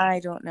 I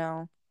don't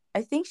know.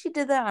 I think she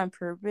did that on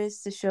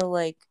purpose to show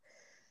like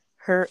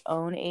her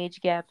own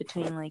age gap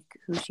between like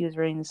who she was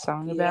writing the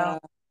song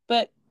about.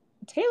 But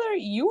Taylor,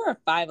 you were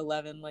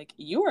 5'11". Like,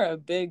 you were a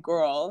big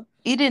girl.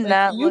 You did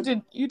Like, not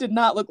you did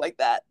not look like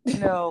that.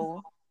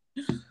 No.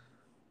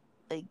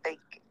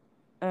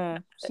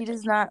 She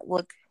does not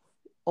look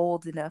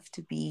old enough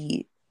to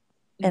be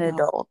an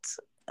adult.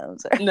 I'm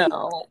sorry.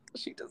 No,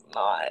 she does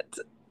not.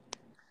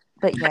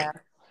 But yeah.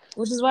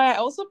 Which is why I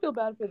also feel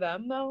bad for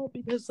them, though,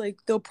 because like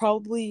they'll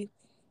probably,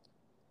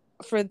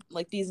 for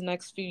like these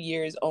next few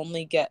years,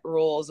 only get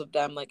roles of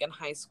them like in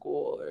high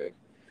school or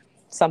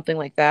something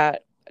like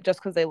that, just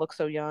because they look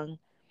so young.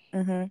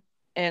 Mm-hmm.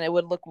 And it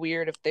would look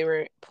weird if they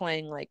were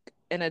playing like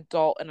an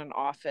adult in an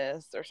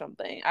office or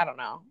something. I don't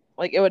know.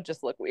 Like, it would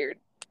just look weird.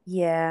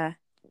 Yeah.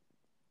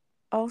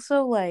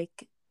 Also,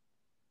 like,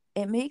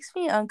 it makes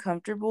me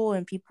uncomfortable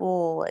when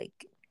people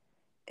like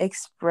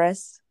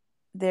express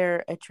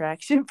their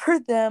attraction for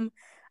them.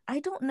 I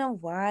don't know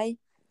why,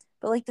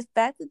 but like the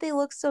fact that they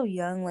look so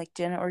young, like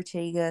Jenna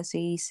Ortega,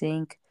 Sadie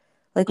Sink,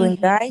 like when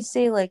guys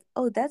say like,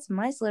 "Oh, that's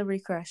my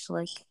celebrity crush,"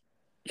 like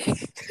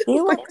they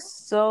look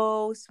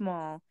so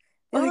small.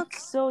 They look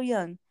so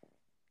young,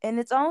 and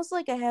it's almost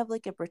like I have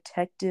like a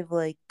protective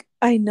like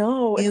I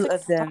know. It's view like,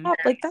 of them. stop.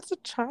 Like, that's a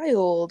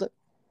child.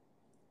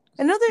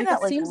 I know they're Like, not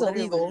it like seems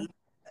literally. illegal.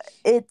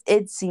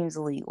 It seems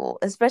illegal,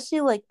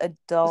 especially like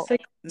adult It's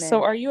like, men.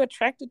 so are you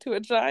attracted to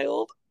a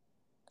child?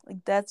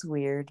 Like, that's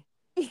weird.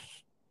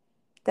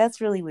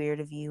 That's really weird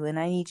of you, and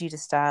I need you to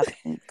stop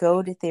and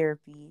go to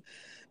therapy.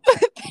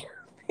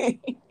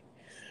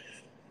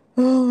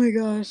 Oh my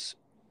gosh.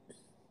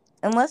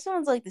 Unless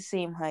someone's like the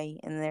same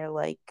height and they're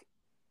like,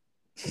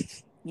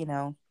 you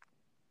know.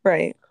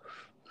 Right.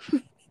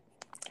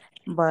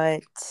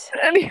 But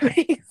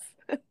anyways,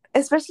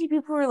 especially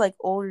people who are like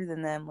older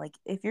than them. Like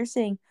if you're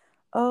saying,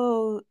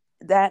 "Oh,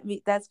 that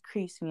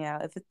creeps me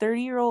out." If a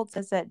 30-year-old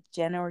says that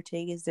Jenna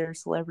Ortega is their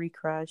celebrity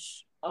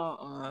crush,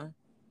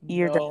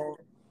 you're no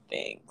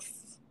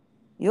thanks.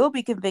 You'll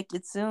be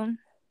convicted soon.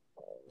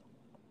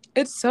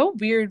 It's so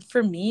weird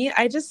for me.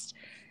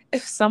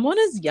 If someone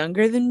is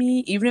younger than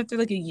me, even if they're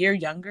like a year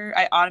younger,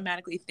 I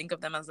automatically think of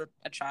them as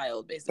a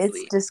child, basically.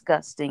 It's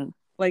disgusting.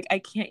 Like, I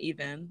can't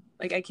even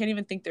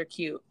think they're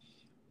cute.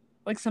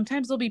 Like,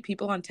 sometimes there'll be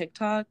people on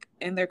TikTok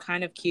and they're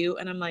kind of cute,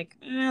 and I'm like,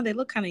 they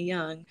look kind of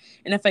young.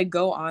 And if I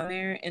go on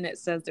there and it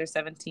says they're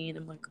 17,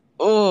 I'm like,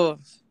 oh.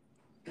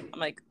 I'm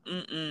like,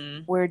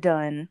 we're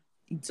done.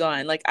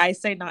 Like, I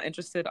say not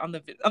interested on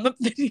the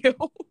video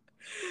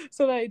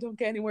so that I don't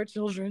get any more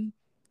children.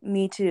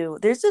 Me too.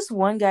 There's this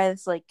one guy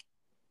that's like,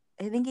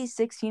 I think he's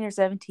 16 or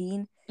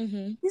 17.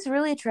 Mm-hmm. He's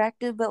really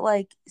attractive, but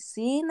like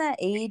seeing that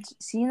age,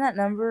 seeing that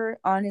number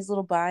on his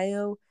little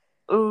bio,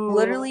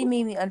 literally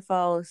made me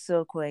unfollow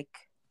so quick.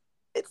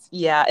 It's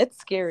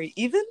scary.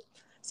 Even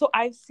so,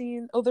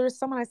 there was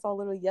someone I saw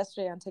literally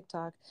yesterday on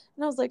TikTok,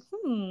 and I was like,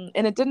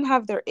 and it didn't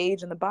have their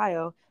age in the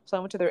bio, so I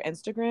went to their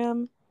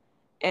Instagram,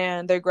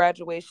 and their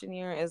graduation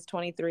year is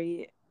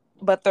 23,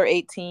 but they're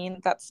 18.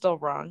 That's still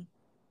wrong.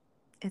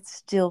 It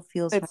still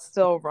feels it's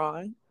still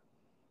wrong.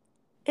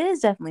 It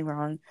is definitely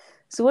wrong.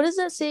 So what does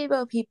that say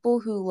about people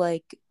who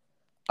like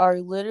are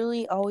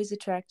literally always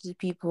attracted to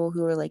people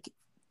who are like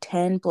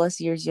 10 plus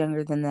years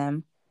younger than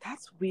them?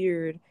 That's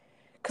weird.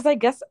 Because I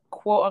guess,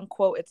 quote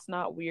unquote, it's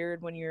not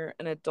weird when you're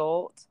an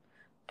adult.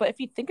 But if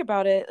you think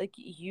about it, like,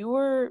 you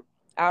were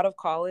out of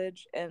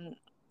college and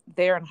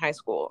they're in high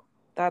school.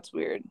 That's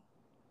weird.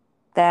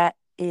 That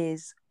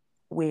is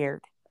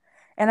weird.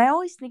 And I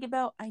always think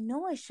about, I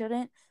know I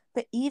shouldn't,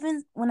 but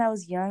even when I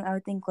was young, I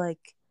would think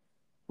like,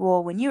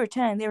 well, when you were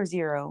 10, they were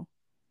 0.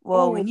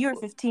 Well, when you were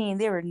 15,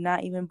 they were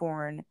not even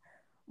born.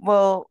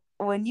 Well,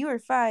 when you were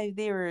 5,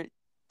 they were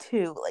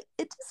 2. Like,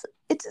 it's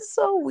just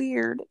so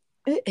weird.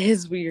 It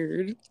is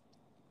weird.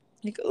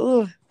 Like,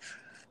 ugh.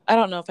 I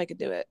don't know if I could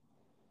do it.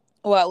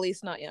 Well, at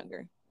least not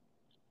younger.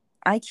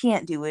 I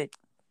can't do it.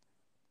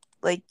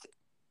 Like,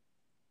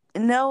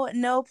 no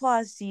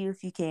applause to you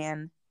if you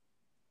can.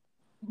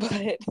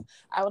 But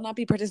I will not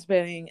be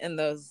participating in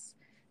those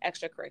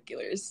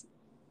extracurriculars.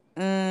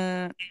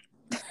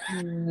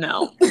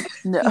 No.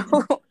 No,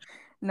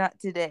 not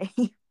today.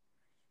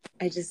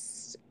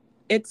 It's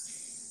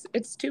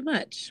too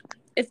much.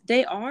 If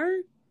they are,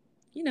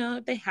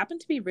 if they happen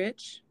to be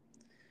rich,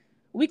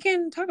 we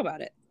can talk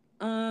about it.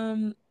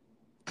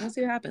 We'll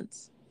see what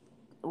happens.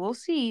 We'll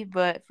see,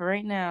 but for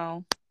right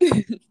now,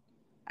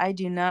 I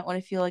do not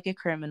want to feel like a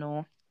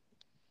criminal.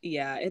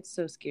 Yeah, it's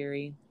so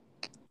scary.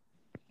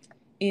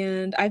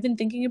 And I've been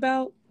thinking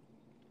about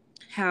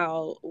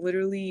how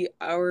literally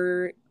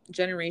our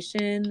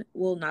generation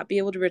will not be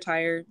able to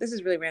retire. This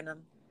is really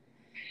random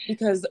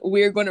because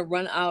we're going to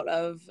run out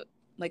of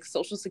like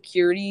social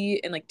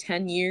security in like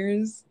 10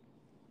 years.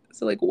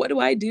 So like what do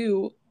I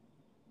do?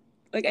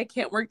 Like I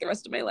can't work the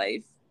rest of my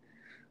life.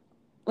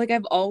 Like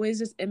I've always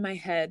just in my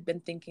head been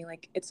thinking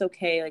like it's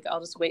okay, like I'll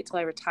just wait till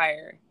I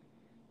retire.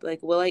 But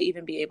like will I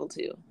even be able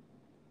to?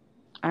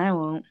 I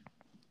won't.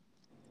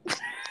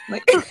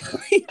 Like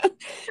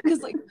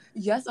because like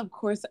yes, of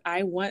course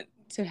I want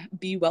to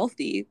be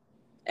wealthy.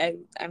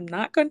 I'm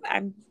not going to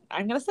I'm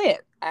going to say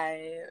it.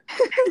 I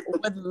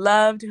would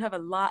love to have a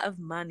lot of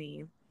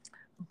money,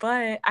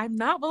 but I'm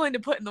not willing to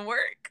put in the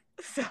work.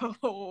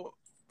 So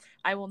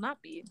I will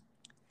not be.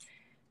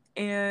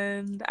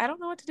 And I don't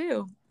know what to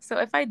do. So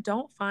if I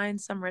don't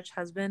find some rich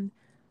husband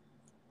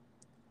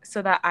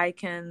so that I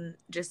can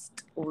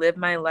just live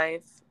my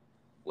life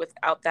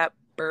without that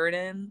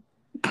burden,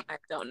 I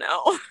don't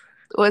know.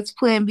 What's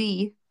plan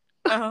B?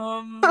 I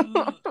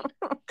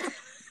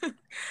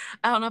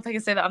don't know if I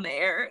can say that on the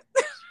air.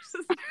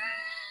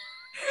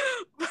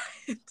 But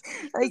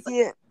I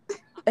can't.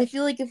 I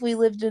feel like if we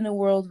lived in a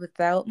world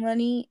without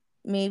money,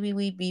 maybe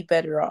we'd be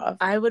better off.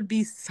 I would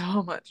be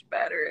so much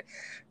better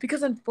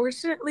because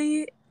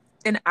unfortunately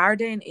in our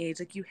day and age,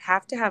 like you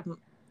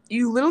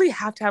literally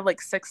have to have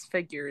like 6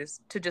 figures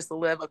to just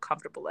live a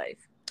comfortable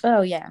life.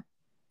 Oh, yeah.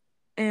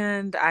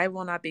 And I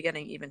will not be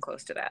getting even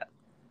close to that.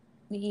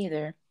 Me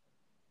either.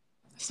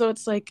 So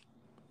it's like,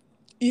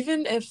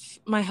 even if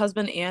my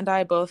husband and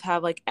I both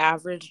have like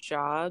average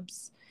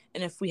jobs,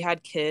 and if we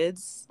had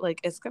kids,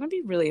 like it's going to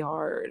be really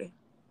hard.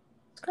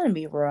 It's going to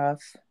be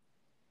rough.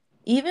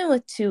 Even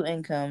with 2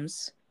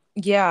 incomes.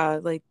 Yeah,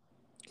 like,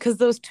 because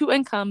those 2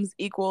 incomes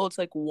equal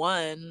to like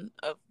one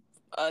of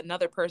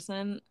another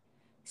person.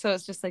 So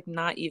it's just like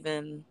not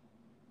even,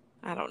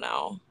 I don't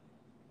know.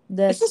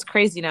 It's just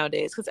crazy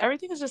nowadays because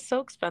everything is just so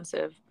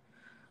expensive.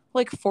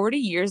 Like 40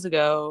 years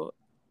ago,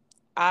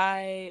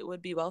 I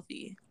would be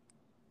wealthy.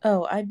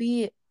 Oh, I'd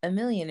be a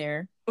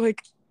millionaire.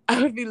 Like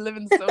I would be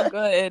living so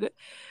good.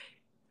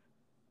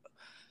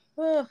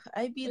 Oh,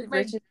 I'd be Like the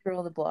richest girl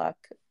on the block.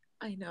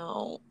 I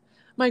know.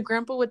 My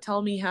grandpa would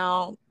tell me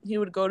how he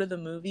would go to the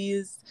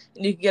movies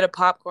and you could get a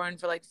popcorn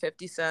for like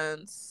 50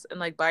 cents and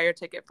like buy your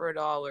ticket for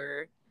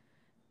 $1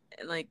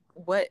 and like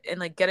what and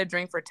like get a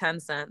drink for 10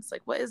 cents.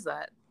 Like what is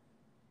that?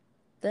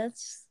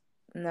 That's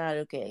not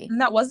okay.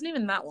 And that wasn't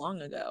even that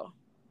long ago.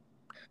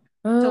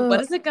 So what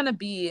is it going to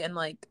be in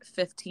like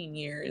 15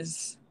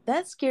 years?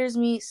 That scares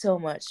me so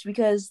much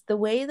because the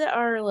way that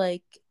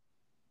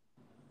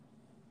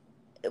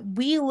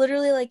we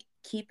literally like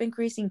keep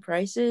increasing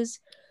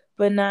prices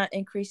but not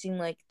increasing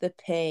like the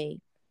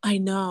pay. I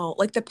know.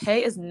 Like the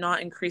pay is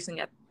not increasing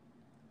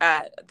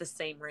at the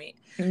same rate.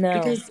 No.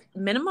 Because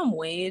minimum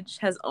wage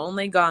has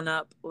only gone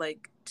up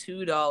like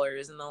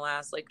 $2 in the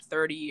last like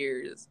 30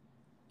 years.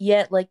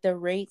 Yet like the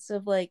rates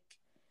of like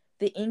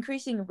the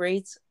increasing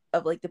rates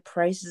of like the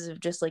prices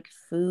of just like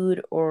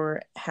food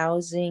or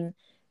housing,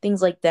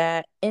 things like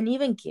that, and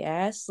even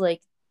gas,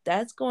 like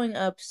that's going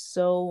up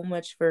so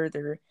much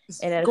further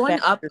and at a Going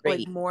up faster rate.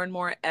 like more and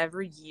more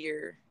every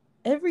year.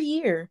 Every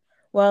year,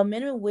 while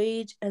minimum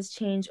wage has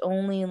changed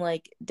only in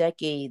like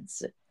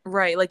decades.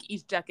 Right, like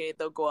each decade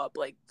they'll go up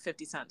like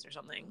 50 cents or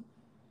something.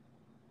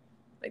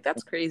 Like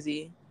that's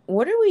crazy.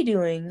 What are we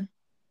doing?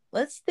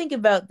 Let's think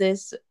about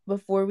this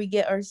before we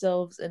get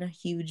ourselves in a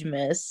huge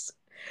mess.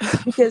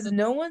 Because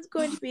no one's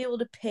going to be able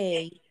to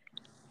pay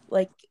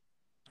like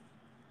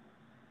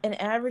an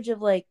average of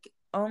like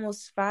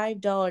almost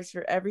 $5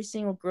 for every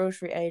single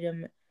grocery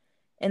item,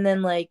 and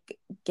then like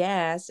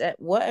gas at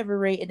whatever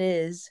rate it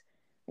is.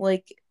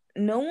 Like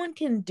no one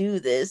can do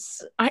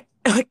this. I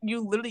like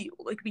you literally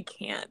like we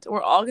can't.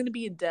 We're all gonna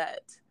be in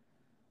debt.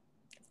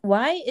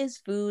 Why is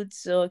food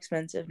so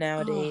expensive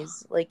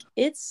nowadays? Like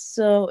it's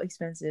so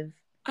expensive.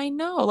 I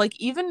know. Like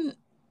even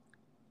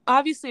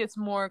obviously it's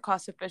more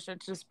cost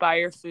efficient to just buy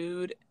your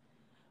food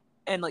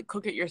and like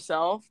cook it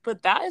yourself,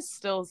 but that is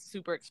still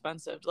super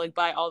expensive to like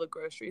buy all the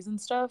groceries and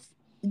stuff.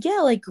 Yeah,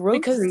 like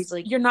groceries. Because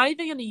like you're not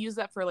even going to use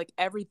that for like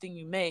everything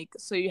you make,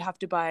 so you have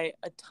to buy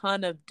a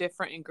ton of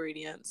different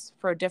ingredients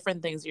for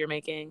different things you're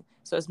making,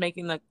 so it's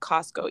making the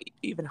cost go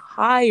even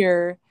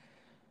higher.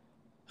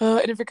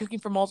 And if you're cooking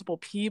for multiple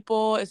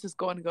people, it's just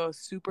going to go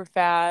super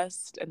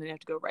fast and then you have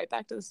to go right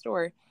back to the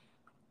store.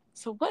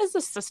 So what is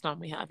the system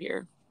we have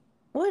here?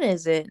 What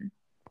is it?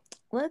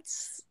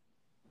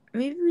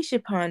 Maybe we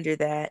should ponder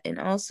that. And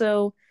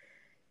also,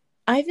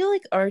 I feel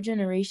like our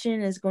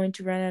generation is going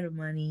to run out of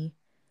money.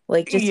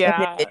 Like just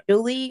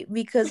individually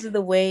because of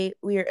the way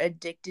we are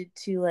addicted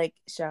to like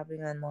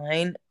shopping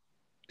online.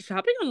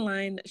 shopping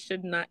online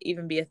should not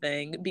even be a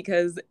thing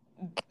because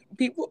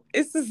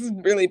this is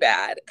really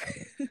bad.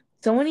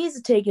 Someone needs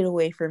to take it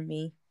away from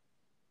me.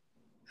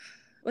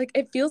 Like,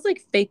 it feels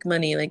like fake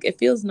money. Like, it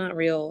feels not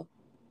real.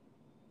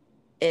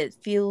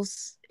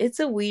 It's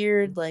a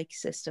weird like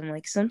system.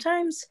 Like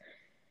sometimes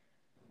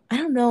I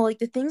don't know, like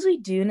the things we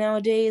do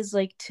nowadays,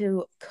 like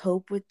to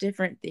cope with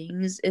different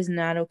things is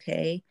not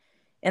okay.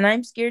 And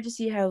I'm scared to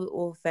see how it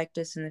will affect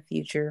us in the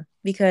future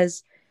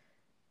because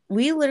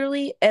we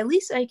literally, at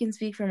least I can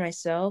speak for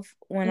myself,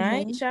 when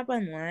I Mm-hmm. shop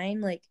online,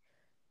 like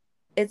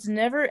it's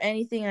never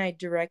anything I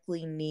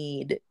directly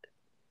need.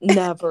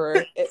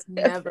 Never. It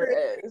never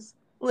is.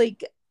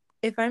 Like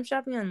if I'm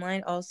shopping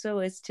online, also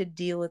it's to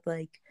deal with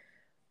like,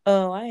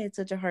 oh, I had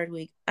such a hard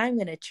week. I'm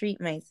gonna treat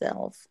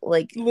myself.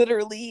 Like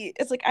Literally,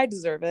 it's like I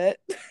deserve it.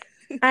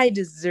 I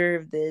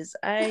deserve this.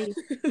 I'm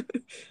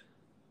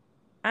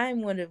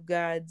one of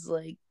God's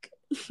like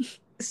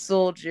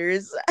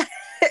soldiers.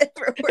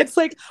 It's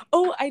like,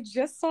 oh, I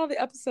just saw the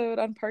episode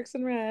on Parks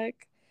and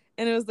Rec,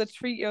 and it was the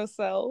treat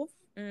yourself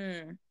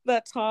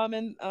that Tom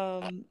and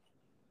oh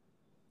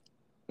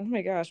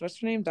my gosh, what's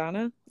her name?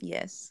 Donna?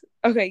 Yes.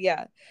 Okay,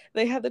 yeah.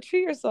 They had the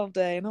treat yourself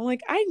day, and I'm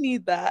like, I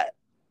need that.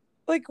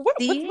 Like, what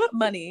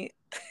money?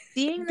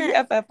 Seeing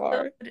that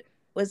BFFR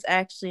was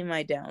actually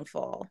my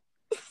downfall.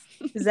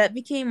 Because that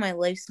became my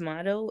life's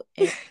motto,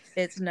 and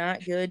it's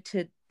not good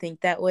to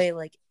think that way,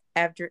 like,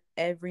 after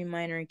every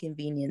minor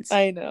inconvenience.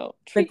 I know.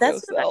 But Treat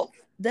yourself.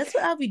 That's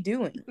what I'll be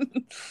doing.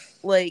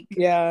 Like,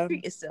 yeah.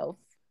 treat yourself.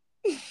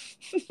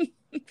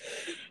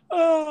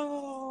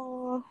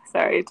 Oh,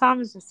 sorry.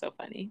 Tom is just so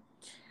funny.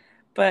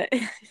 But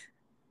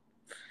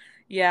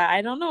yeah,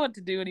 I don't know what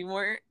to do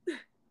anymore.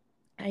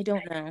 I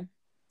don't know.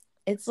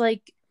 It's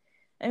like,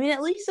 I mean,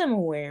 at least I'm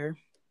aware.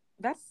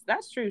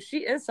 That's true. She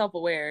is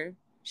self-aware.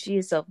 She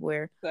is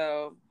self-aware.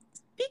 So,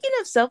 speaking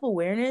of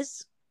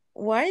self-awareness,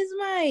 why is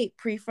my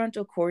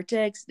prefrontal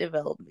cortex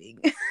developing?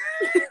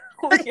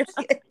 I can't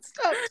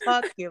stop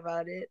talking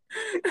about it.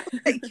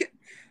 Like,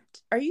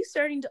 are you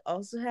starting to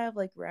also have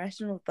like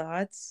rational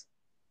thoughts?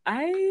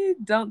 I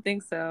don't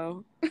think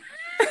so.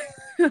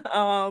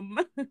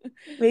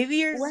 Maybe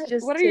you're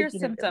just what are your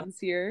symptoms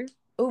here?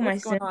 Oh, my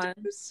What's going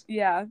symptoms? on?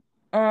 Yeah.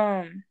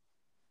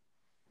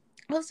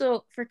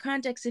 Also, for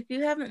context, if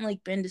you haven't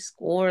like been to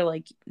school or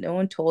like no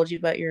one told you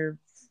about your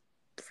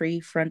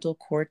prefrontal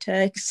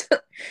cortex,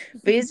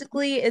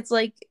 basically it's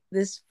like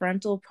this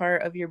frontal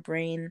part of your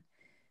brain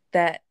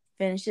that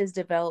finishes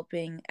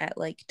developing at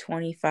like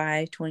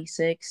 25,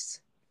 26.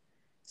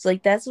 So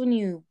like that's when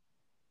your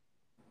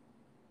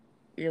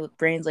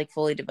brain's like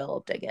fully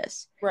developed, I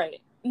guess.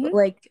 Right. Mm-hmm. But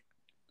like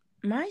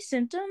my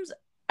symptoms,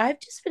 I've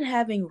just been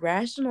having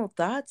rational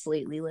thoughts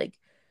lately. Like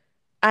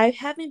I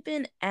haven't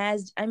been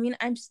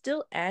I'm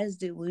still as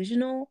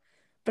delusional,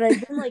 but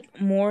I've been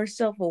like more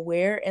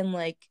self-aware and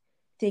like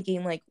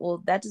thinking like,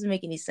 well, that doesn't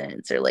make any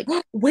sense, or like,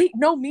 wait,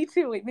 no, me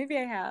too. Wait, maybe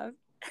I have.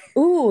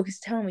 Ooh, because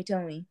tell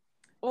me.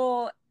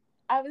 Well,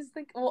 I was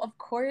thinking, well, of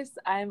course,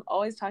 I'm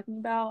always talking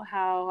about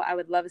how I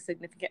would love a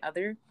significant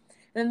other. And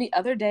then the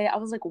other day, I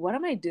was like, what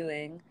am I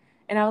doing?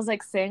 And I was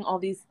like saying all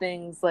these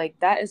things, like,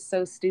 that is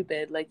so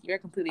stupid. Like, you're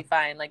completely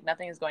fine. Like,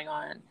 nothing is going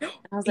on. And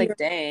I was like,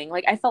 dang.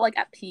 Like, I felt like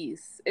at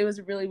peace. It was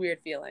a really weird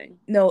feeling.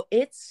 No,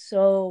 it's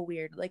so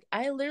weird. Like,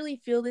 I literally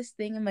feel this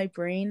thing in my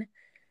brain,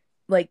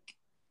 like,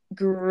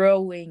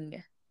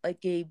 growing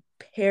like a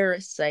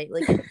parasite.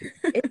 Like,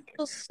 it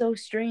feels so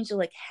strange to,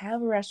 like,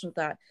 have a rational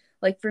thought.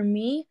 Like, for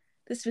me,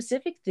 the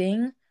specific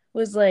thing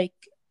was, like,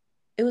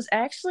 it was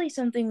actually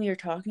something we were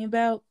talking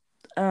about.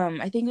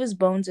 I think it was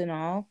Bones and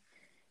All.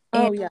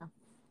 And, yeah.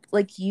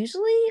 Like,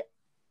 usually,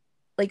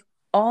 like,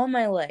 all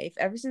my life,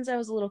 ever since I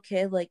was a little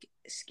kid, like,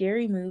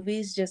 scary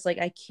movies, just, like,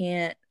 I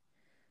can't,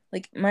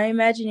 like, my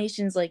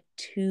imagination's, like,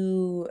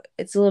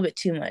 it's a little bit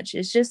too much.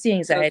 It's just the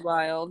anxiety. That's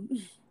wild.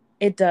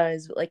 It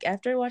does. But, like,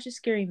 after I watch a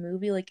scary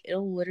movie, like,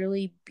 it'll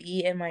literally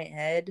be in my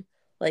head,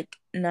 like,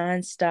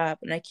 nonstop,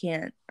 and I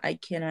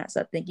cannot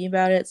stop thinking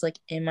about it. It's, like,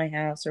 in my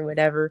house or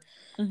whatever.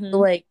 Mm-hmm. But,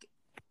 like,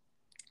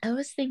 I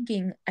was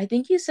thinking, I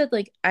think you said,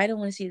 like, I don't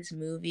want to see this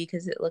movie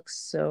because it looks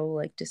so,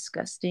 like,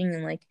 disgusting.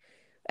 And, like,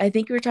 I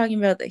think we were talking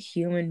about the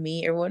human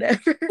meat or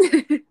whatever.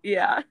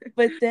 Yeah.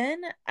 But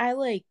then I,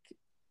 like,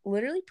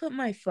 literally put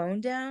my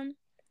phone down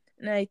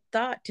and I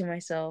thought to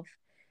myself,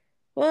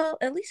 well,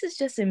 at least it's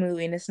just a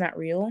movie and it's not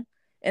real.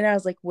 And I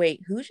was like,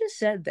 wait, who just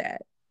said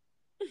that?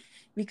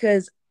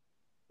 Because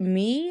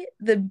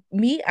the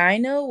me I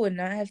know would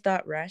not have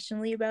thought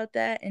rationally about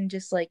that and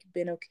just, like,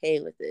 been okay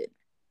with it.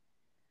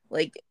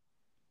 Like,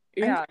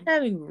 yeah. I'm just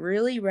having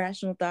really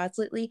rational thoughts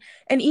lately.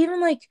 And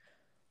even, like,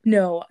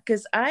 no,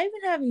 because I've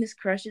been having this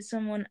crush at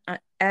someone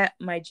at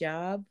my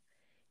job.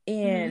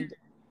 And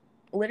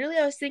literally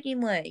I was thinking,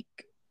 like,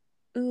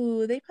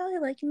 ooh, they probably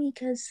like me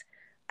because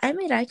I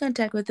made eye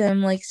contact with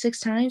them, like, 6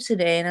 times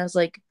today. And I was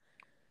like,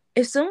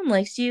 if someone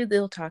likes you,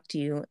 they'll talk to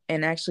you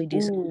and actually do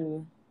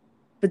something.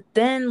 But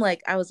then,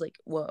 like, I was like,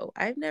 whoa,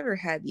 I've never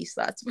had these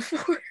thoughts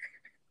before.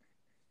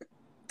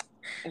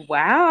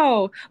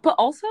 Wow. But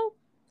also,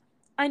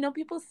 I know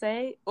people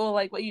say, well,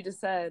 like what you just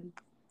said,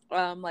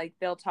 Like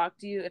they'll talk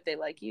to you if they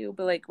like you,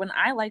 but like when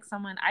I like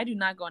someone, I do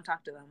not go and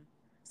talk to them.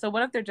 So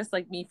what if they're just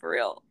like me for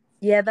real?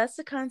 Yeah, that's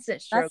the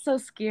constant struggle. That's so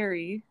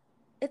scary.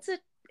 It's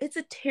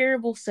a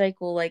terrible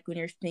cycle, like when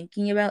you're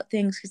thinking about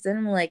things, because then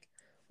I'm like,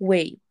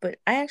 wait, but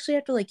I actually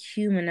have to like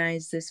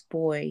humanize this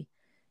boy,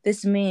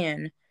 this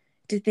man,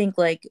 to think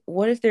like,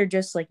 what if they're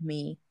just like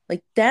me?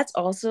 Like that's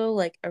also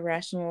like a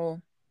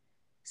rational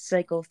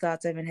cycle of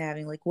thoughts I've been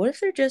having. Like, what if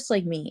they're just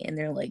like me and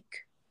they're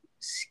like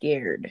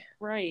scared?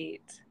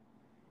 Right.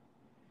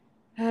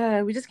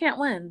 We just can't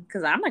win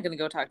because I'm not gonna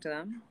go talk to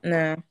them.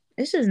 No,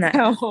 it's just not.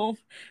 No.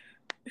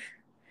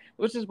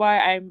 Which is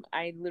why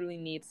I literally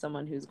need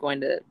someone who's going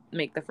to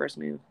make the first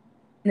move.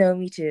 No,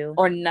 me too.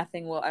 Or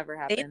nothing will ever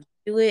They happen.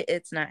 do it,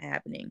 it's not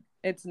happening.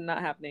 It's not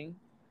happening.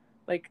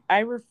 Like I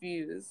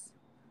refuse.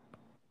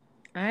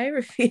 I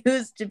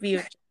refuse to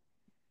be.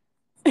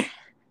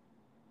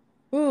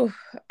 Ooh,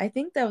 I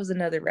think that was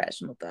another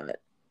rational thought.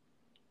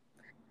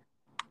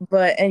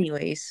 But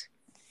anyways,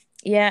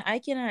 yeah, I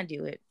cannot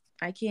do it.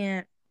 I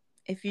can't.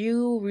 If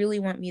you really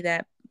want me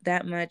that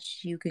much,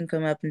 you can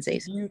come up and say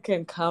something. You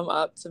can come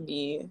up to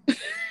me.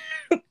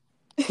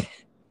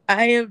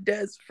 I am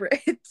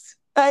desperate.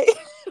 We're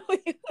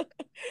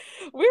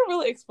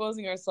really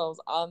exposing ourselves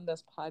on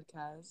this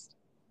podcast.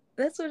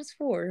 That's what it's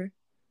for.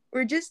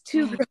 We're just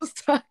two girls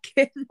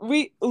talking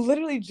We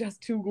literally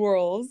just two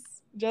girls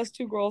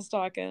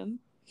talking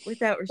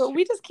without but restriction.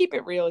 we just keep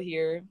it real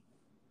here.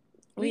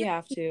 We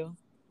have to.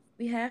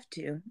 We have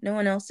to. No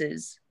one else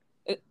is.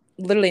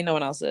 Literally no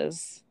one else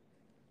is.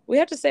 We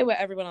have to say what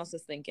everyone else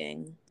is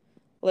thinking.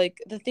 Like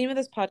the theme of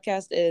this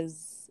podcast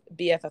is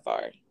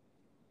BFFR.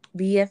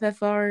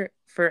 BFFR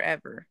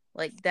forever.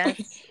 Like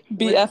that's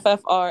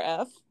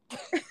BFFRF.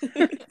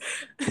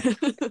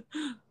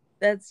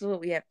 That's what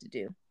we have to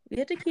do. We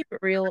have to keep it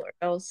real, or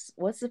else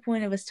what's the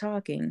point of us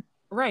talking?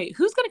 Right.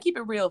 Who's gonna keep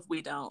it real if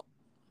we don't?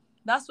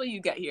 That's what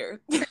you get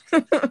here.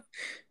 I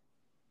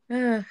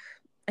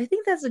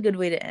think that's a good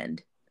way to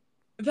end.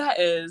 That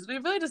is. We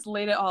really just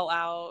laid it all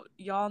out.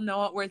 Y'all know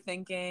what we're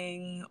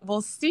thinking.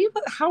 We'll see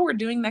how we're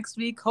doing next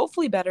week.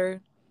 Hopefully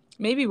better.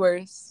 Maybe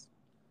worse.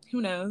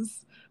 Who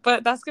knows?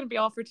 But that's going to be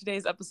all for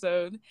today's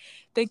episode.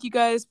 Thank you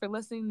guys for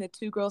listening to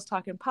Two Girls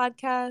Talking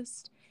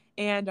podcast.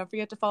 And don't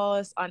forget to follow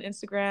us on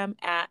Instagram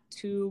at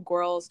Two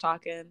Girls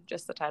Talking,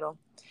 just the title.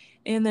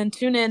 And then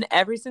tune in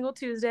every single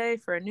Tuesday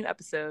for a new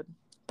episode.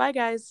 Bye,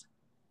 guys.